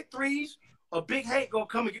they're gonna hit threes or Big Hank gonna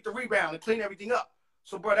come and get the rebound and clean everything up.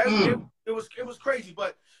 So, bro, it was crazy.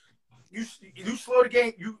 But you slow the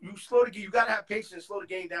game. You slow the game. You gotta have patience and slow the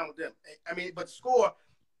game down with them. I mean, but the score,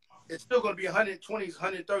 it's still gonna be 120s,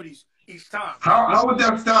 130s each time. How would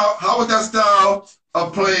that style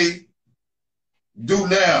of play do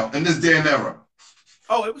now in this day and era?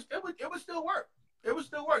 Oh, it would still work. It would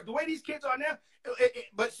still work. The way these kids are now.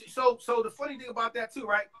 But so the funny thing about that too,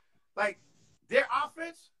 right? Like their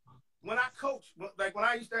offense. When I coached, like when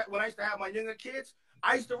I used to have my younger kids,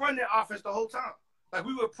 I used to run their offense the whole time. Like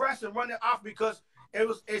we would press and run their offense because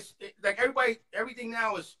it's like everything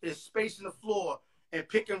now is spacing the floor and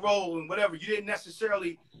pick and roll and whatever. You didn't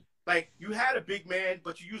necessarily like you had a big man,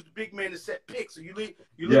 but you used the big man to set picks. So you leave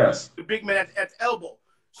the big man at the elbow.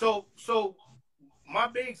 So my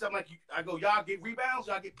bigs, I'm like, I go, y'all get rebounds,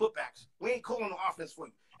 y'all get putbacks. We ain't calling the offense for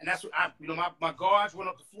you. And that's what my guards run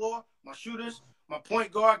up the floor, my shooters, my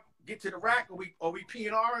point guard get to the rack, or we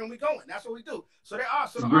P&R and we going. That's what we do. So they are.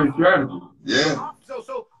 So great strategy. Yeah.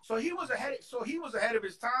 So he was ahead. So he was ahead of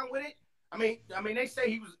his time with it. I mean, they say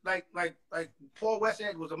he was like Paul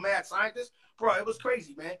Westhead was a mad scientist, bro. It was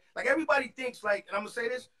crazy, man. Like everybody thinks, like, and I'm gonna say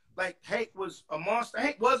this, like Hank was a monster.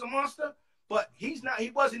 Hank was a monster, but he's not.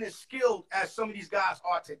 He wasn't as skilled as some of these guys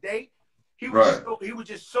are today. He was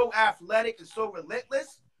just so athletic and so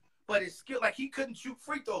relentless, but his skill, like he couldn't shoot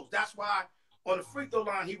free throws. That's why on the free throw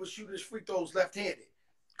line he was shooting his free throws left-handed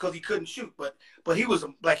because he couldn't shoot. But he was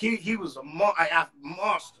he was a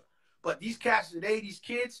monster. But these cats today, these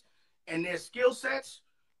kids and their skill sets,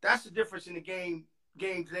 that's the difference in the game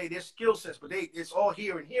today. Their skill sets, but it's all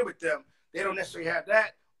here and here with them. They don't necessarily have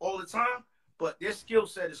that all the time, but their skill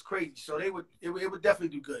set is crazy. So it would definitely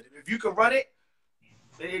do good if you can run it.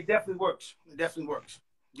 It definitely works. It definitely works.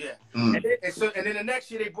 Yeah. And then the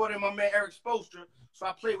next year they brought in my man Eric Spoelstra, so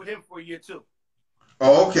I played with him for a year too.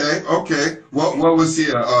 Oh, okay, okay. What was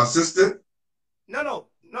he, assistant? No.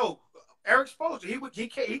 Eric Spoelstra.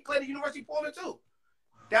 He played at University of Portland too.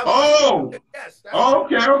 That was Oh, yes. That's oh,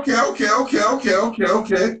 okay.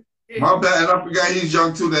 yeah. My bad, and I forgot he's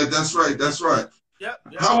young too. That's right, that's right. Yep.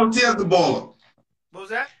 How was he as a baller? What was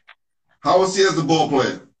that? How was he as a ball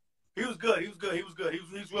player? He was good. He was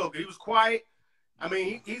real good. He was quiet. I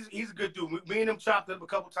mean, he's a good dude. Me and him chopped up a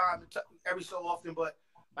couple times every so often, but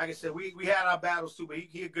like I said, we had our battles too. But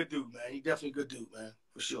he a good dude, man. He definitely a good dude, man,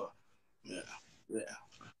 for sure. Yeah.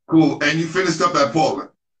 Cool. And you finished up at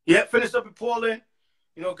Portland. Yeah, finished up in Portland.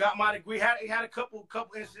 You know, got my degree. Had a couple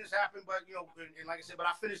incidents happen, but you know, and like I said, but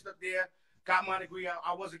I finished up there, got my degree.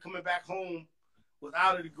 I wasn't coming back home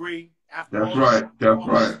without a degree after That's right. That's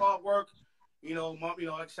right. hard work. You know, like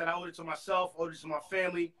I said, I owed it to myself, owed it to my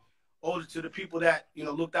family, owed it to the people that, you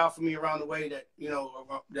know, looked out for me around the way that, you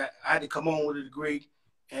know, that I had to come home with a degree,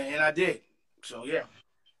 and I did. So, yeah.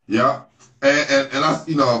 Yeah. And I,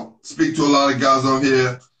 you know, speak to a lot of guys on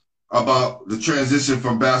here about the transition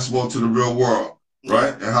from basketball to the real world,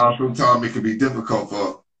 right? And how sometimes it can be difficult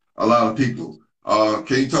for a lot of people.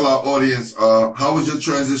 Can you tell our audience, how was your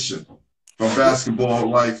transition from basketball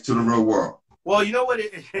life to the real world? Well, you know what?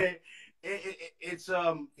 It's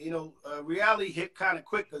you know, reality hit kind of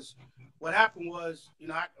quick, because what happened was, you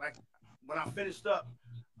know, like when I finished up,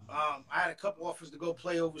 I had a couple offers to go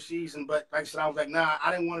play overseas, but like I said, I was like, nah,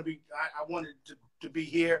 I didn't want to be. I wanted to be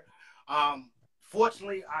here.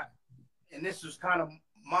 Fortunately, and this was kind of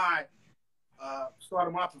my start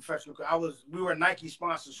of my professional career. We were a Nike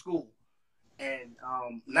sponsored school, and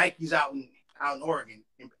Nike's out in Oregon,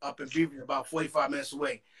 up in Beaver, about 45 minutes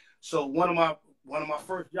away. So one of my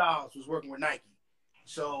first jobs was working with Nike.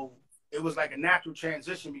 So it was like a natural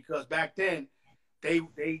transition, because back then they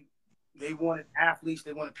wanted athletes,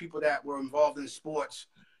 they wanted people that were involved in sports.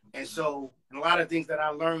 And so a lot of things that I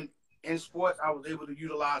learned in sports, I was able to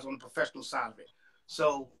utilize on the professional side of it.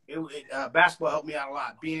 So basketball helped me out a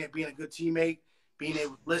lot. Being a good teammate, being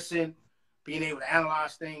able to listen, being able to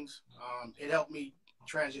analyze things, it helped me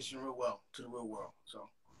transition real well to the real world. So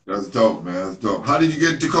that's dope, man. That's dope. How did you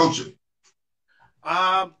get into coaching?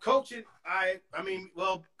 Coaching, I mean,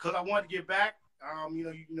 well, because I wanted to give back.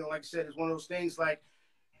 You know, like I said, it's one of those things, like,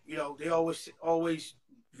 you know, they always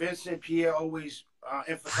Vincent, Pierre always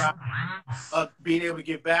emphasize being able to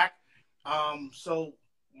give back. So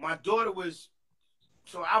my daughter was,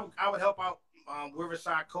 so I would help out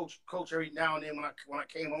Riverside coach every now and then when I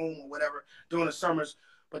came home or whatever during the summers.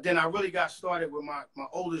 But then I really got started with my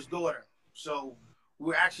oldest daughter. So we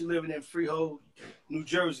were actually living in Freehold, New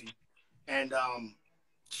Jersey, and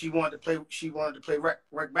she wanted to play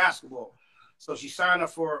rec basketball. So she signed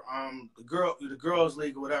up for the girls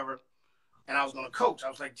league or whatever, and I was gonna coach.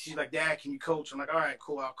 She's like, Dad, can you coach? I'm like, all right,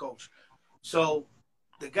 cool, I'll coach. So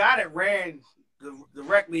the guy that ran the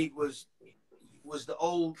rec league was the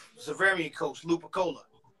old Xaverian coach, Lou Piccola.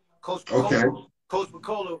 Coach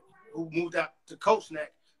Piccola, who moved out to Coach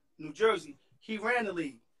Neck, New Jersey, he ran the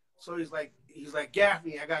league. So he's like,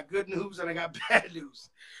 Gaffney, I got good news and I got bad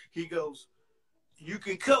news. He goes, you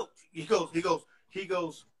can coach. He goes,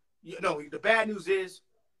 no, the bad news is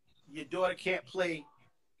your daughter can't play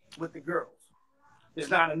with the girls.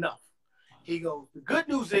 It's not enough. He goes, the good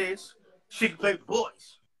news is she can play with the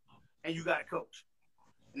boys, and you got to coach.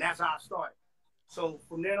 And that's how I started. So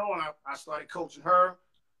from then on, I started coaching her.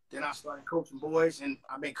 Then I started coaching boys, and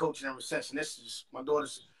I've been coaching ever since. And this is my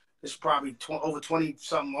daughter's. This is probably over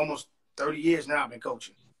 20-something, almost 30 years now. I've been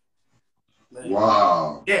coaching.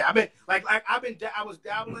 Wow. Yeah, I was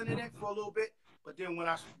dabbling in it for a little bit, but then when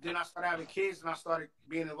I started having kids and I started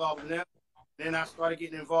being involved in them, then I started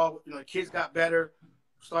getting involved. You know, the kids got better.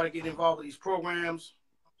 Started getting involved with these programs.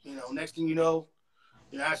 You know, next thing you know,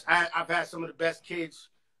 I've had some of the best kids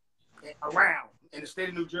around in the state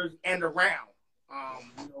of New Jersey and around.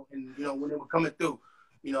 When they were coming through,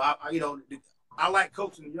 I like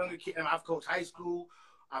coaching the younger kids. I've coached high school,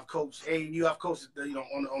 I've coached AAU, I've coached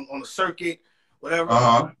on the circuit, whatever.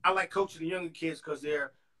 I like coaching the younger kids because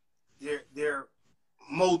they're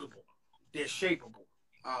moldable, they're shapeable.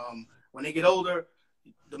 When they get older,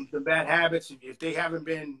 the bad habits, if they haven't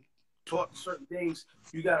been taught certain things,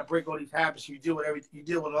 you got to break all these habits. You deal with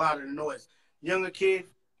a lot of the noise. Younger kids,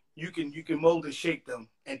 you can mold and shape them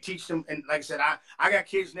and teach them. And like I said, I got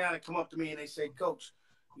kids now that come up to me and they say, Coach,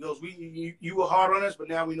 he goes, you were hard on us, but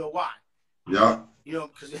now we know why. Yeah. You know,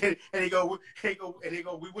 because and they go,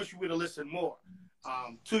 we wish you would have listened more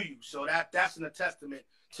to you. So that's a testament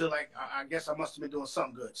to, like, I guess I must have been doing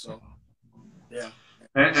something good. So yeah.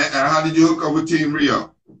 And how did you hook up with Team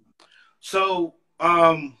Rio? So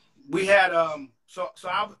we had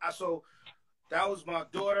so that was my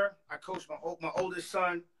daughter. I coached my oldest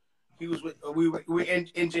son. He was with we were in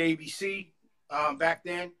NJABC back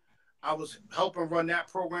then. I was helping run that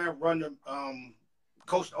program,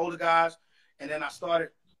 coach the older guys, and then I started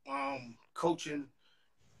coaching.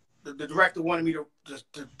 The director wanted me to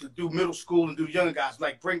do middle school and do younger guys,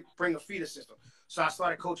 like bring a feeder system. So I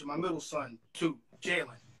started coaching my middle son too,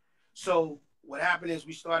 Jalen. So what happened is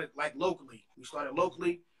we started locally. We started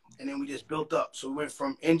locally, and then we just built up. So we went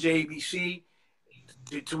from NJABC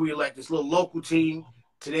to we were like this little local team.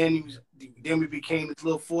 To then we became this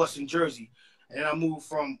little force in Jersey, and then I moved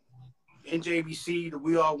from NJBC to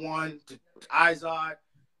We Are One to Izod,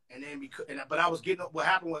 and then but I was getting what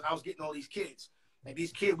happened was I was getting all these kids. Like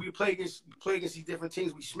these kids, we play against these different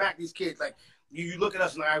teams. We smack these kids. Like you look at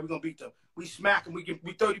us and like, all right, we're gonna beat them. We smack them. We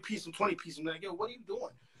 30-piece them, 20-piece them. They're like, yo, what are you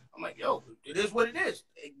doing? I'm like, yo, it is what it is.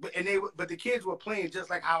 But the kids were playing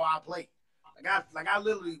just like how I played. Like I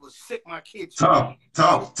literally was sick my kids. Tough.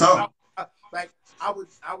 Like I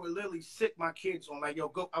would literally sick my kids on like, yo,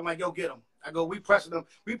 go. I'm like, yo, get them. I go, we pressing them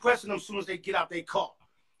as soon as they get out their car.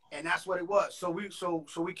 And that's what it was. So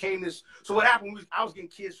we came this. So what happened was I was getting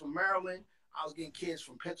kids from Maryland. I was getting kids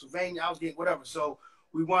from Pennsylvania. I was getting whatever. So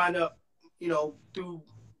we wind up, through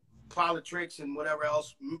politics and whatever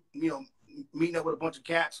else, meeting up with a bunch of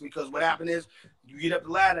cats, because what happened is you get up the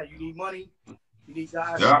ladder, you need money, you need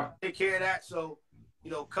guys to take care of that. So,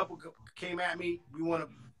 a couple came at me. We want to,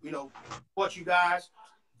 support you guys.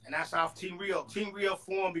 And that's how Team Rio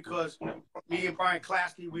formed, because me and Brian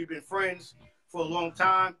Klasky, we've been friends for a long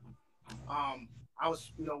time. I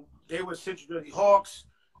was, they were Central Jersey Hawks.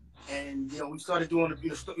 And, we started doing,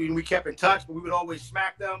 we kept in touch, but we would always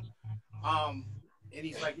smack them. And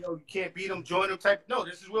he's like, yo, you can't beat them, join them type. No,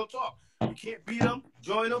 this is real talk. You can't beat them,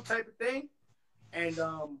 join them type of thing. And,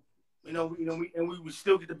 we would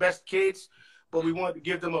still get the best kids, but we wanted to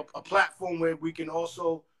give them a platform where we can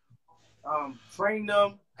also train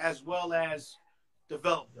them as well as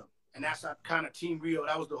develop them. And that's our kind of Team Rio.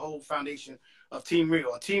 That was the whole foundation of Team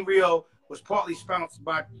Rio. Team Rio was partly sponsored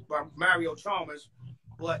by Mario Chalmers,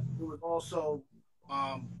 but it was also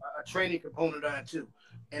a training component of that too.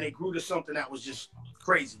 And it grew to something that was just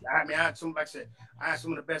crazy. I had some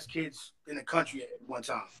of the best kids in the country at one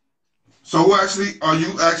time. So are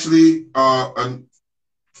you actually part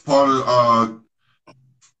of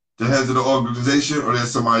the heads of the organization, or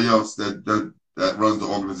there's somebody else that runs the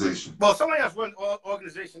organization? Well, somebody else runs the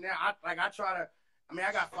organization now. I got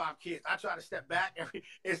 5 kids. I try to step back.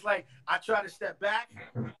 It's like I try to step back,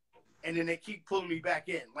 and then they keep pulling me back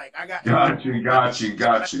in. Like I got got you.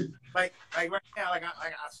 Like right now,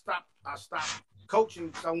 I stopped coaching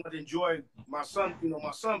because I wanted to enjoy my son.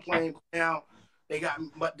 My son playing now.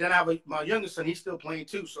 But then I have my youngest son. He's still playing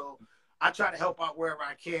too. So I try to help out wherever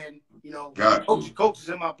I can. Coach is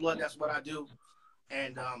in my blood. That's what I do.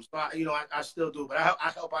 And so I still do. But I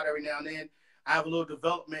help out every now and then. I have a little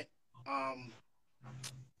development.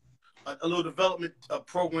 A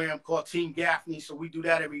program called Team Gaffney. So we do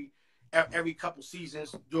that every couple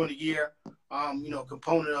seasons during the year.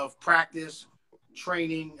 Component of practice,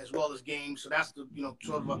 training, as well as games. So that's the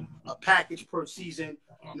sort of a package per season.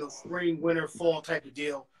 Spring, winter, fall type of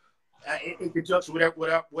deal. In conjunction with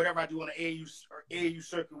whatever I do on the AAU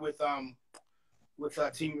circuit with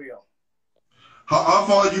Team Rio. How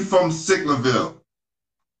far are you from Sicklerville?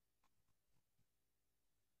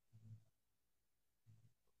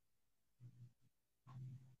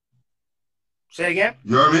 Say again?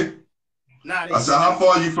 You heard me? Nah, I said, how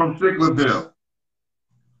far are you from Sicklerville?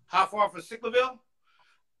 How far from Sicklerville?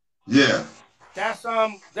 Yeah. That's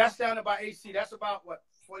down about AC. That's about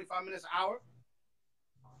 45 minutes an hour.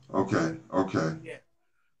 Okay. Yeah.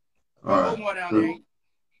 All right. More down there.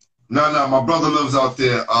 No, my brother lives out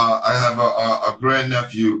there. I have a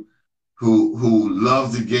grandnephew who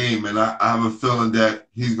loves the game, and I have a feeling that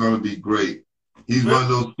he's going to be great. He's one of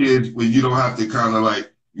those kids where you don't have to kind of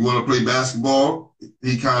like, you want to play basketball?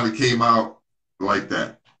 He kind of came out like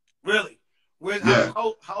that. Really?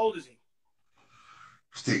 How old is he?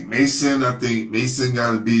 I think Mason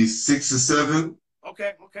got to be 6 or 7.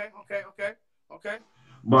 Okay.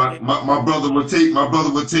 But my brother would take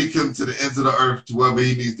him to the ends of the earth, to wherever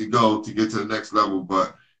he needs to go to get to the next level.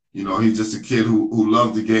 But he's just a kid who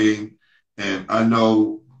loved the game, and I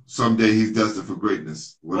know someday he's destined for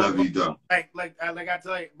greatness, whatever he does. Like I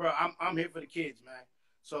tell you, bro, I'm here for the kids, man.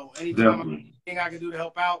 So anything I can do to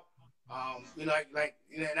help out, and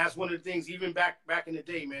that's one of the things. Even back in the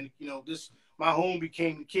day, man, my home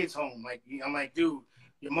became the kids' home. Like I'm like, dude,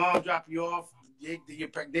 your mom dropped you off. They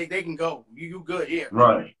can go. You good here.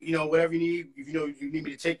 Right. Whatever you need. If you need me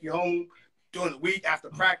to take you home, during the week after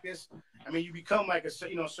practice. I mean, you become like a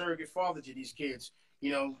surrogate father to these kids,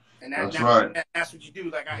 and that's right. That's what you do.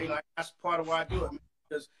 Like that's part of why I do it,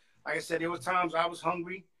 because like I said, there was times I was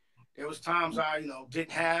hungry, there was times I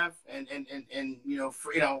didn't have, and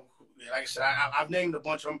like I said, I've named a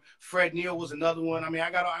bunch of them. Fred Neal was another one. I mean, I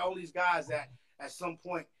got all these guys that at some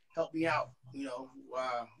point helped me out,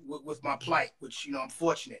 with my plight, which I'm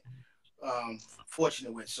fortunate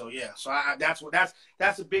with. So yeah, so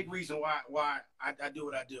that's a big reason why I do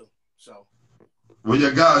what I do. So, well,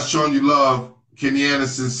 your guys showing you love. Kenny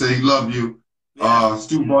Anderson say he love you. Yeah.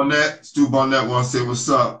 Stu Barnett want to say what's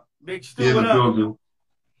up. Big Stu, in the what up? building.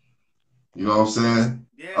 You know what I'm saying?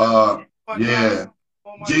 Yeah. Yeah.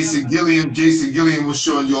 Jason Gilliam was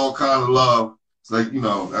showing you all kind of love. It's like,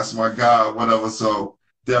 that's my guy, whatever. So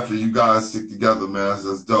definitely you guys stick together, man.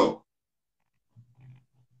 That's dope.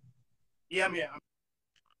 Yeah, I'm here.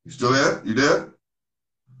 You still there? You there?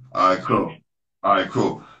 All right,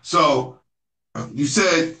 cool. So you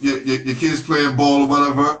said your kid's playing ball or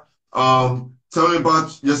whatever. Tell me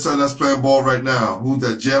about your son that's playing ball right now. Who's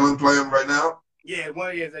that, Jalen playing right now? Yeah,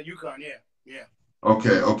 one is at UConn, yeah.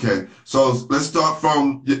 Okay. So let's start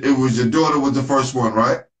from, it was your daughter was the first one,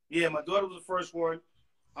 right? Yeah, my daughter was the first one.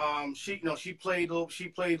 She played a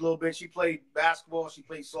little bit. She played basketball, she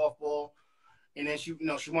played softball, and then she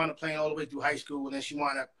wound up playing all the way through high school, and then she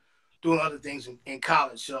wound up doing other things in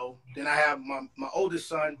college. So then I have my oldest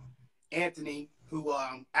son, Anthony, who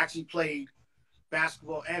actually played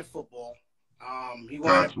basketball and football. He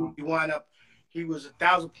was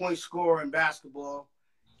 1,000-point scorer in basketball.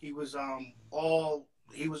 He was all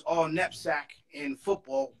knapsack in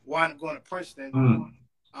football. Wound up going to Princeton,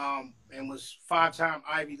 and was 5-time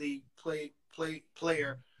Ivy League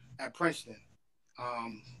player at Princeton.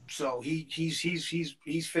 So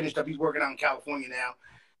he's finished up. He's working out in California now.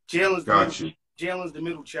 Jalen's the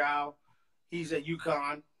middle child. He's at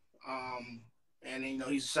UConn, and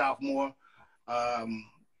he's a sophomore.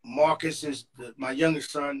 Marcus is my youngest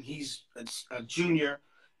son. He's a junior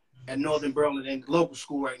at Northern Burlington local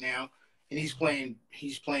school right now, and he's playing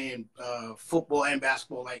football and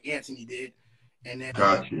basketball like Anthony did. And then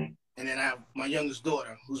and then I have my youngest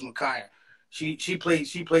daughter, who's Micaiah. She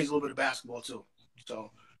plays a little bit of basketball too.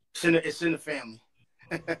 So it's in the family.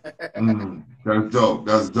 That's dope.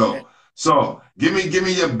 Yeah. So give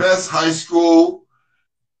me your best high school,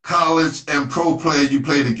 college, and pro player you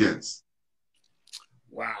played against.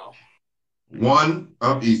 Wow. One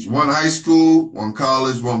of each. One high school, one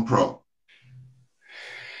college, one pro.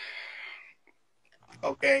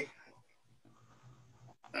 Okay.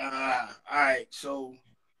 All right. So,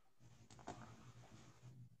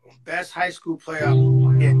 best high school player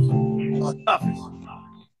toughest.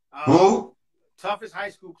 Who? Toughest high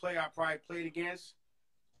school player I probably played against.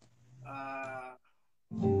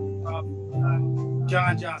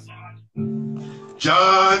 John Johnson.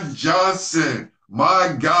 John Johnson.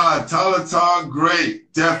 My God, Talaton,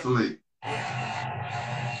 great. Definitely.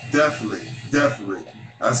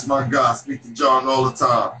 That's my guy. I speak to John all the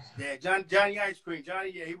time. Yeah, Johnny Ice Cream.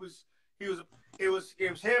 Johnny, yeah, it was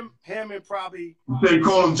him and probably. They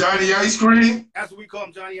call him Johnny Ice Cream? That's what we call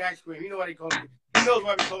him, Johnny Ice Cream. You know what he calls him. He knows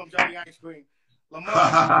why we call him Johnny Ice Cream.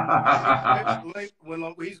 Lamar,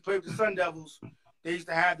 when he used to play with the Sun Devils, they used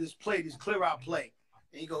to have this clear out play.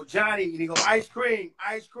 And he go, Johnny, and he go, ice cream.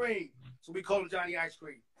 So we call him Johnny Ice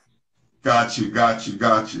Cream. Got you.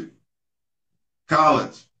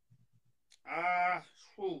 College.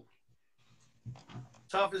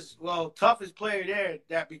 Toughest player there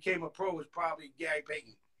that became a pro was probably Gary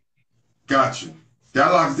Payton. Got you.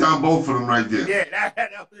 That locks down both of them right there. Yeah,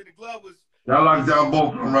 that was, the glove was. That locks down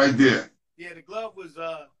both of them right there. Yeah, the glove was.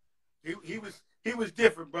 He was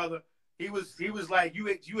different, brother. He was like you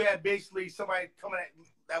had basically somebody coming at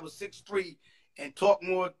that was 6'3" and talk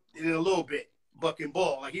more in a little bit, bucking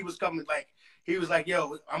ball. Like he was coming like he was like,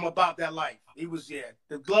 yo, I'm about that life. He was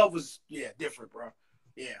the glove was different, bro.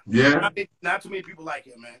 Yeah. Not too many people like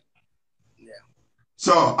him, man. Yeah.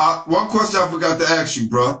 So one question I forgot to ask you,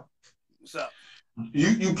 bro. What's up?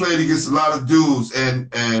 You played against a lot of dudes,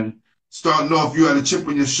 and starting off, you had a chip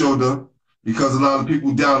on your shoulder because a lot of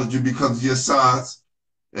people doubted you because of your size,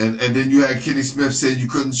 and then you had Kenny Smith saying you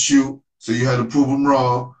couldn't shoot, so you had to prove him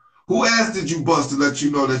wrong. Who ass did you bust to let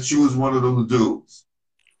you know that you was one of those dudes?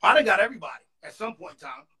 I done got everybody at some point in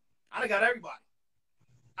time. I done got everybody.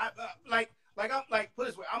 Put it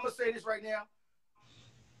this way. I'm gonna say this right now.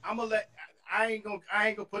 I ain't gonna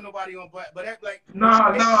put nobody on, but that like. No.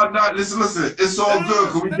 Listen. It's all good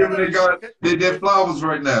because we giving the guys their flowers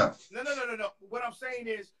right now. No. What I'm saying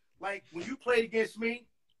is, like, when you played against me.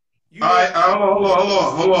 All right, hold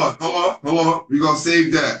on. We're gonna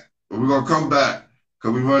save that. and we're going to come back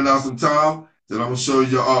because we're running out some time. Then I'm going to show you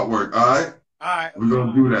your artwork, all right? All right. We're going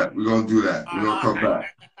to do that. We're going to do that. We're going to come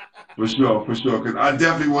back. For sure, for sure. Because I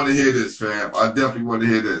definitely want to hear this, fam. I definitely want to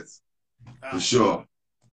hear this. For sure.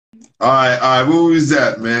 All right. What was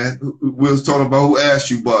that, man? We was talking about who asked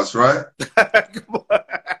you, Bus, right?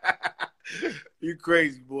 You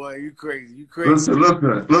crazy, boy. You crazy. You crazy.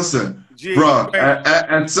 Listen. Gee, bro,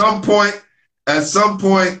 at some point,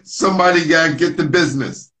 somebody got to get the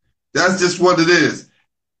business. That's just what it is.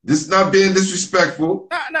 This is not being disrespectful.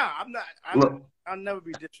 No, I'm not. I'll never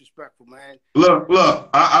be disrespectful, man. Look.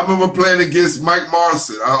 I remember playing against Mike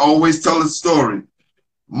Morrison. I always tell this story.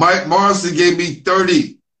 Mike Morrison gave me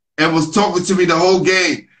 30 and was talking to me the whole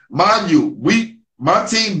game. Mind you, my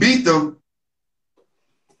team beat them.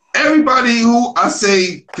 Everybody who I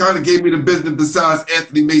say kind of gave me the business besides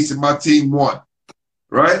Anthony Mason, my team won.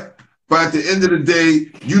 Right? But at the end of the day,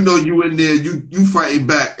 you know you in there, you fighting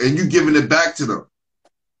back and you giving it back to them.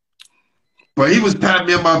 But he was patting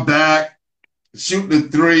me on my back, shooting the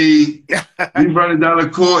three. He running down the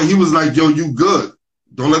court. He was like, yo, you good.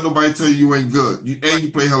 Don't let nobody tell you ain't good. You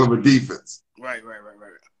play hell of a defense. Right.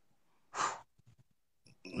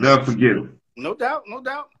 Never forget it. No doubt.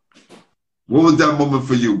 What was that moment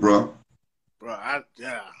for you, bro? Bro, I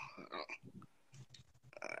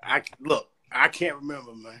can't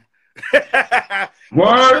remember, man.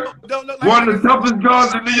 Word? No, one of the toughest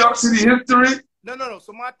guards in New York City history? No.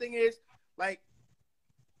 So my thing is, like,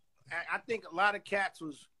 I think a lot of cats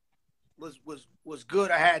was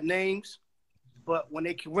good. I had names, but when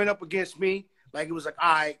they went up against me, like it was like,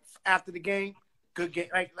 all right, after the game, good game.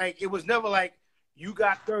 Like it was never like you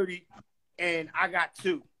got 30 and I got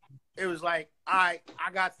 2. It was like, all right,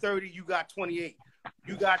 I got 30, you got 28.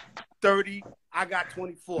 You got 30, I got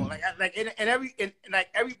 24. Like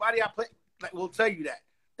everybody I play will tell you that.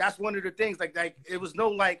 That's one of the things. Like it was no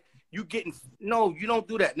like you don't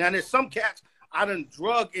do that. Now there's some cats I done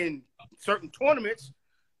drug in certain tournaments,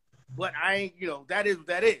 but I ain't, that is.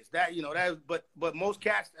 But most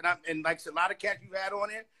cats and like a lot of cats you had on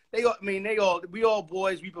there, we all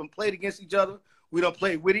boys. We've been played against each other. We don't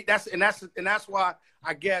play witty. That's why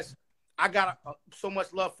I guess I got so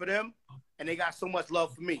much love for them, and they got so much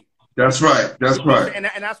love for me. That's right. That's right. And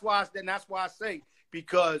that's why I say,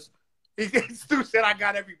 because Stu said I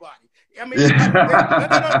got everybody. I mean,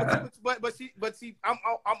 but see, I'm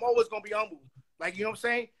always gonna be humble. Like, you know what I'm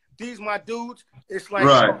saying? These my dudes. It's like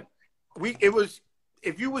right.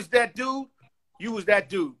 If you was that dude, you was that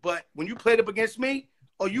dude. But when you played up against me,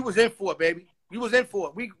 you was in for it, baby. You was in for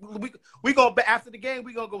it. We gonna, after the game,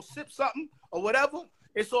 we gonna go sip something or whatever.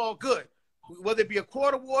 It's all good. Whether it be a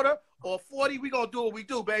quart of water or 40, we gonna do what we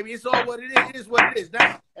do, baby. It's all what it is. It is what it is.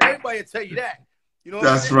 Now, everybody will tell you that. You know what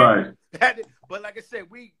That's I'm saying? right. But like I said,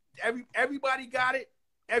 everybody got it.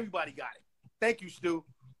 Everybody got it. Thank you, Stu.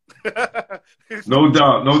 No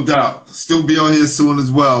doubt. Still be on here soon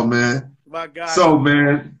as well, man. My God. So,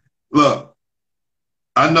 man, look,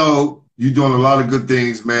 I know you're doing a lot of good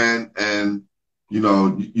things, man, and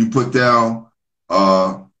you put down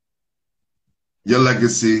your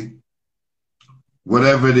legacy,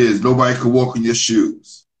 whatever it is. Nobody can walk in your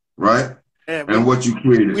shoes, right? And what you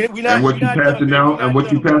created, and what you passing down, and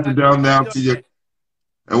what you passing down now to your.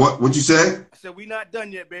 And what you said? I said we not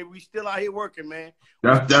done yet, baby. We still out here working, man.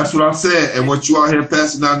 That's what I said. And what you out here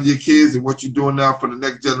passing down to your kids, and what you're doing now for the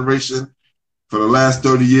next generation, for the last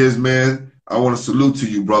 30 years, man. I want to salute to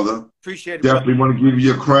you, brother. Appreciate it. Definitely want to give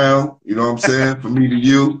you a crown. You know what I'm saying? From me to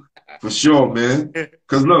you, for sure, man.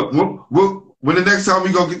 Because look, when the next time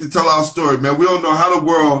we gonna get to tell our story, man, we don't know how the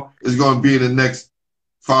world is gonna be in the next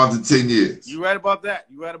 5 to 10 years. You right about that.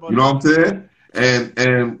 You know what I'm saying?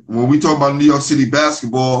 And when we talk about New York City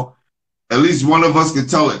basketball, at least one of us can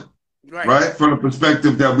tell it, right? From the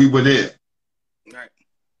perspective that we were there. Right.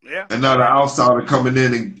 Yeah. And not an outsider coming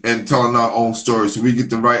in and telling our own story. So we get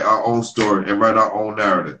to write our own story and write our own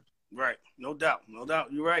narrative. Right. No doubt.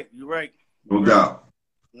 You're right. No doubt.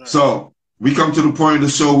 Right. So we come to the point of the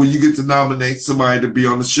show where you get to nominate somebody to be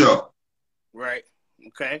on the show. Right.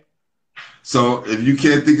 Okay. So if you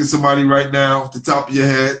can't think of somebody right now off the top of your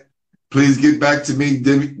head, please get back to me,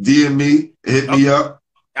 DM me, hit me up.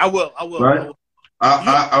 I will. Right?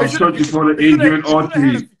 I'm searching for the Adrian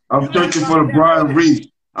Ortiz. I'm searching for the Brian Reese.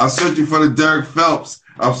 I'm searching for the Derek Phelps.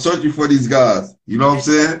 I'm searching for these guys. You know what I'm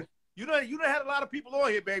saying? You done had a lot of people on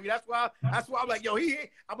here, baby. That's why I'm like, yo, he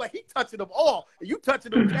touching them all. And you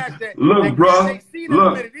touching them cats that look, bro. Ain't seen in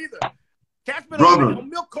a minute either. Cats been on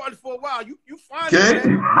milk cartons for a while. You find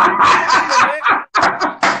them, man.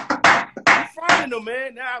 You finding them,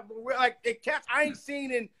 man. Now, like the cats I ain't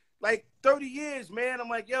seen in like 30 years, man. I'm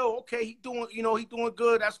like, yo, okay, he doing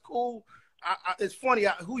good. That's cool. It's funny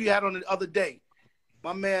who you had on the other day.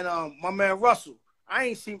 My man Russell. I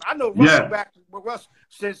ain't seen. I know Russell back with Russell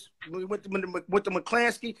since we went to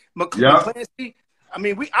McClansky. McClansky. I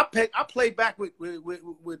mean, I played back with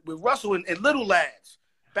Russell and Little Lads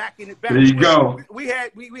back in the back. There you go. We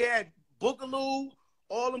had Boogaloo,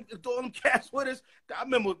 all them cats with us. I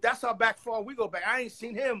remember that's how back far we go back. I ain't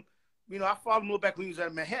seen him. You know, I followed him back when he was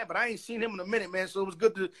at Manhattan, but I ain't seen him in a minute, man. So it was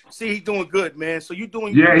good to see he's doing good, man. So you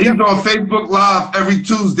doing? Yeah, he's on Facebook Live every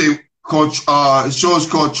Tuesday. Called show is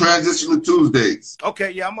called Transitional Tuesdays. Okay,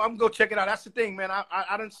 yeah, I'm gonna go check it out. That's the thing, man.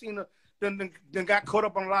 I done seen then got caught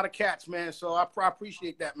up on a lot of cats, man. So I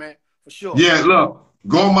appreciate that, man, for sure. Yeah, look,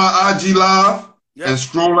 go on my IG Live and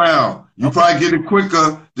scroll down. You probably get it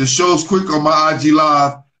quicker. The show's quicker on my IG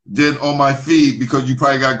Live than on my feed because you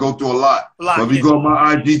probably got to go through a lot. But if you go on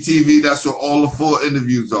my IGTV, that's where all the full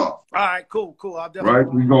interviews are. All right, cool. I'll definitely.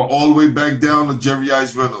 Right, we go all the way back down to Jerry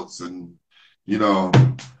Ice Reynolds and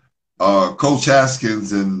Coach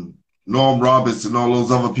Haskins and Norm Roberts and all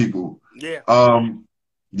those other people. Yeah.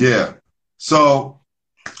 Yeah. So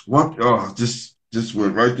what? Oh, just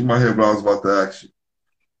went right through my head what I was about to ask you.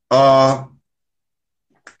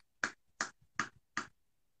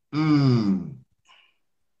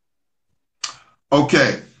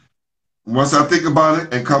 Okay. Once I think about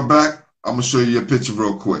it and come back, I'm gonna show you a picture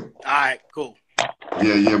real quick. All right, cool.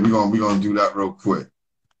 Yeah, we're gonna do that real quick.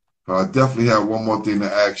 I definitely have one more thing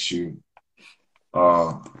to ask you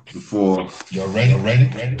before. You're ready?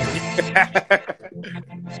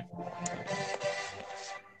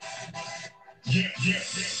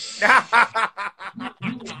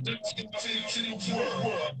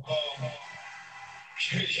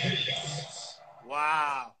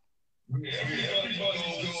 Wow.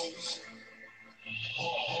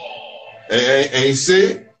 Hey, you see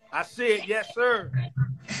it? I see it, yes, sir.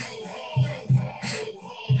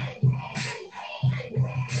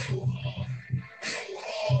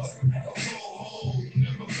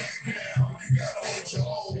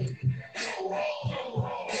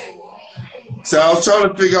 So I was trying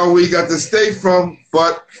to figure out where he got the state from,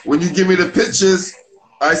 but when you give me the pictures,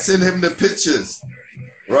 I send him the pictures,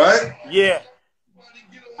 right? Yeah.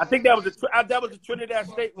 I think that was the Trinidad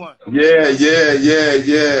State one. Yeah.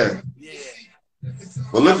 Yeah.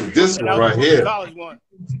 Well, look at this one right here. College one.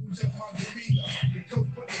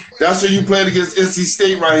 That's where you played against NC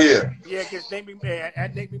State right here. Yeah, against Navy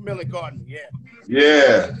Miller Garden. Yeah.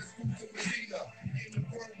 Yeah.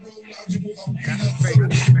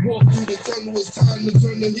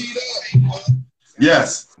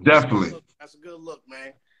 Yes, definitely. That's a good look,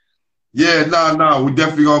 man. Yeah, no. We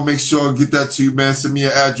definitely gonna make sure and get that to you, man. Send me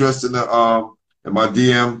your address in the in my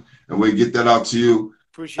DM, and we'll get that out to you.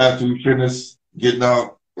 Appreciate after we finish getting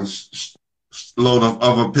out a load of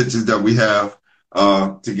other pictures that we have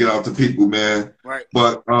to get out to people, man. Right.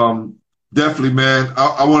 But definitely, man.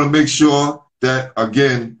 I want to make sure that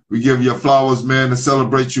again we give you flowers, man, to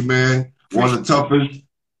celebrate you, man. One of the toughest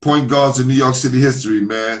point guards in New York City history,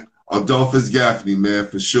 man. Adolphus Gaffney, man,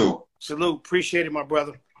 for sure. Salute. Appreciate it, my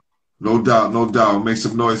brother. No doubt. Make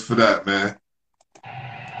some noise for that, man.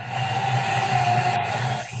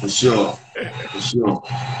 For sure.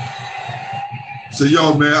 So,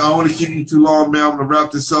 yo, man, I don't want to keep you too long, man. I'm going to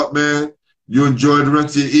wrap this up, man. You enjoy the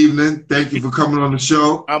rest of your evening. Thank you for coming on the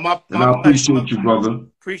show. I appreciate you, brother.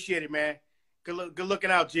 Appreciate it, man. Good looking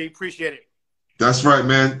out, G. Appreciate it. That's right,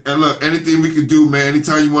 man. And look, anything we can do, man,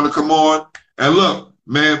 anytime you want to come on. And look,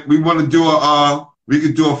 man, we want to do we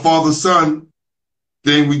could do a father-son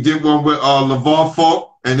thing. We did one with LeVar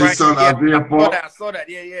Falk and his son, Isaiah Falk. I saw that.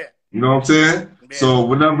 Yeah. You know what I'm saying? Man. So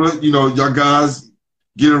whenever, y'all guys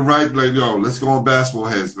get it right, like, yo, let's go on Basketball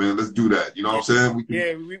Heads, man. Let's do that. You know what I'm saying? We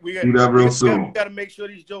do that real soon. We got to make sure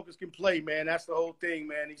these jokers can play, man. That's the whole thing,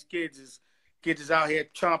 man. These kids is out here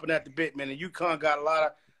chomping at the bit, man. And UConn got a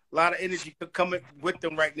lot of energy coming with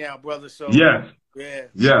them right now, brother. So yeah.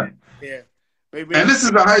 Maybe. And this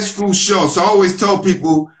is a high school show, so I always tell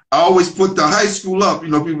people, I always put the high school up.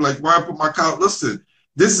 People like, why I put my college? Listen,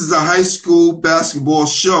 this is a high school basketball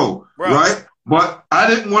show, right? But I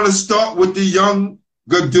didn't want to start with the young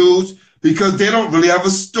good dudes because they don't really have a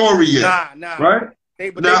story yet, right?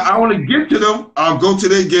 I want to get to them. I'll go to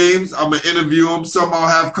their games. I'm going to interview them. Some I'll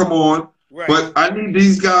have come on. Right. But I need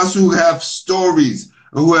these guys who have stories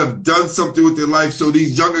and who have done something with their life so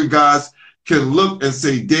these younger guys can look and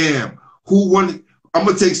say, damn, I'm going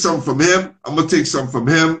to take something from him. I'm going to take something from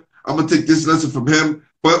him. I'm going to take this lesson from him.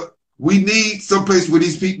 But we need someplace where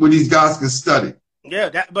these guys can study. Yeah.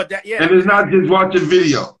 And it's not just watching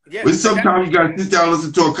video. Yeah. But sometimes you got to sit down and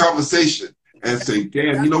listen to a conversation. and say,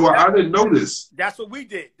 damn, you know what? I didn't know this. That's what we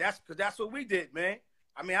did. That's what we did, man.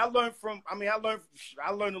 I mean, I learned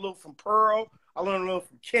a little from Pearl. I learned a little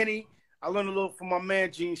from Kenny. I learned a little from my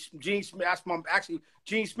man Gene Smith. That's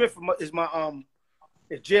Gene Smith is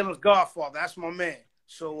Jalen's godfather. That's my man.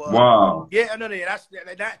 So wow. Yeah, no,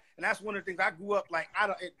 that's one of the things I grew up like.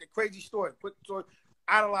 The crazy story, quick story,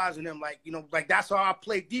 idolizing them. Like, you know, like that's how I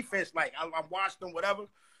played defense. Like I watched them, whatever.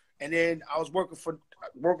 And then I was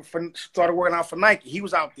started working out for Nike. He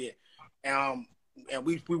was out there, and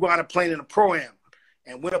we wound up playing in a pro-am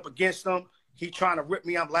and went up against him. He trying to rip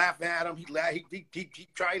me. I'm laughing at him. He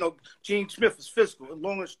try. You know, Gene Smith is physical.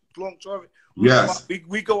 Long short. Yes.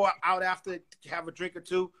 We go out after to have a drink or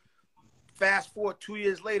two. Fast forward 2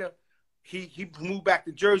 years later, he moved back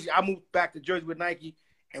to Jersey. I moved back to Jersey with Nike,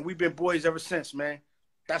 and we've been boys ever since, man.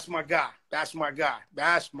 That's my guy. That's my guy.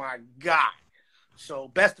 That's my guy. So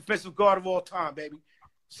best defensive guard of all time, baby.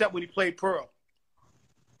 Except when he played Pearl.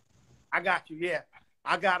 I got you, yeah.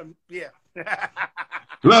 I got him, yeah.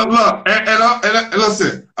 Look, and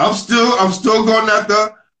listen, I'm still going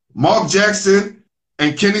after Mark Jackson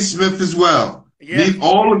and Kenny Smith as well. Yeah. Need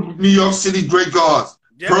all of New York City great guards.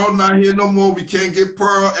 Yeah. Pearl not here no more. We can't get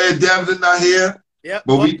Pearl. Ed Davidson not here. Yeah,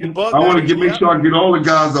 but I want to make sure I get all the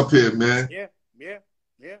guys up here, man. Yeah.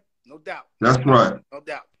 No doubt. That's right. No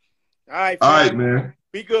doubt. All right, all right, man.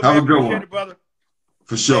 Be good, Have man. a good Appreciate one. it, brother.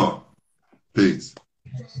 For sure. Peace.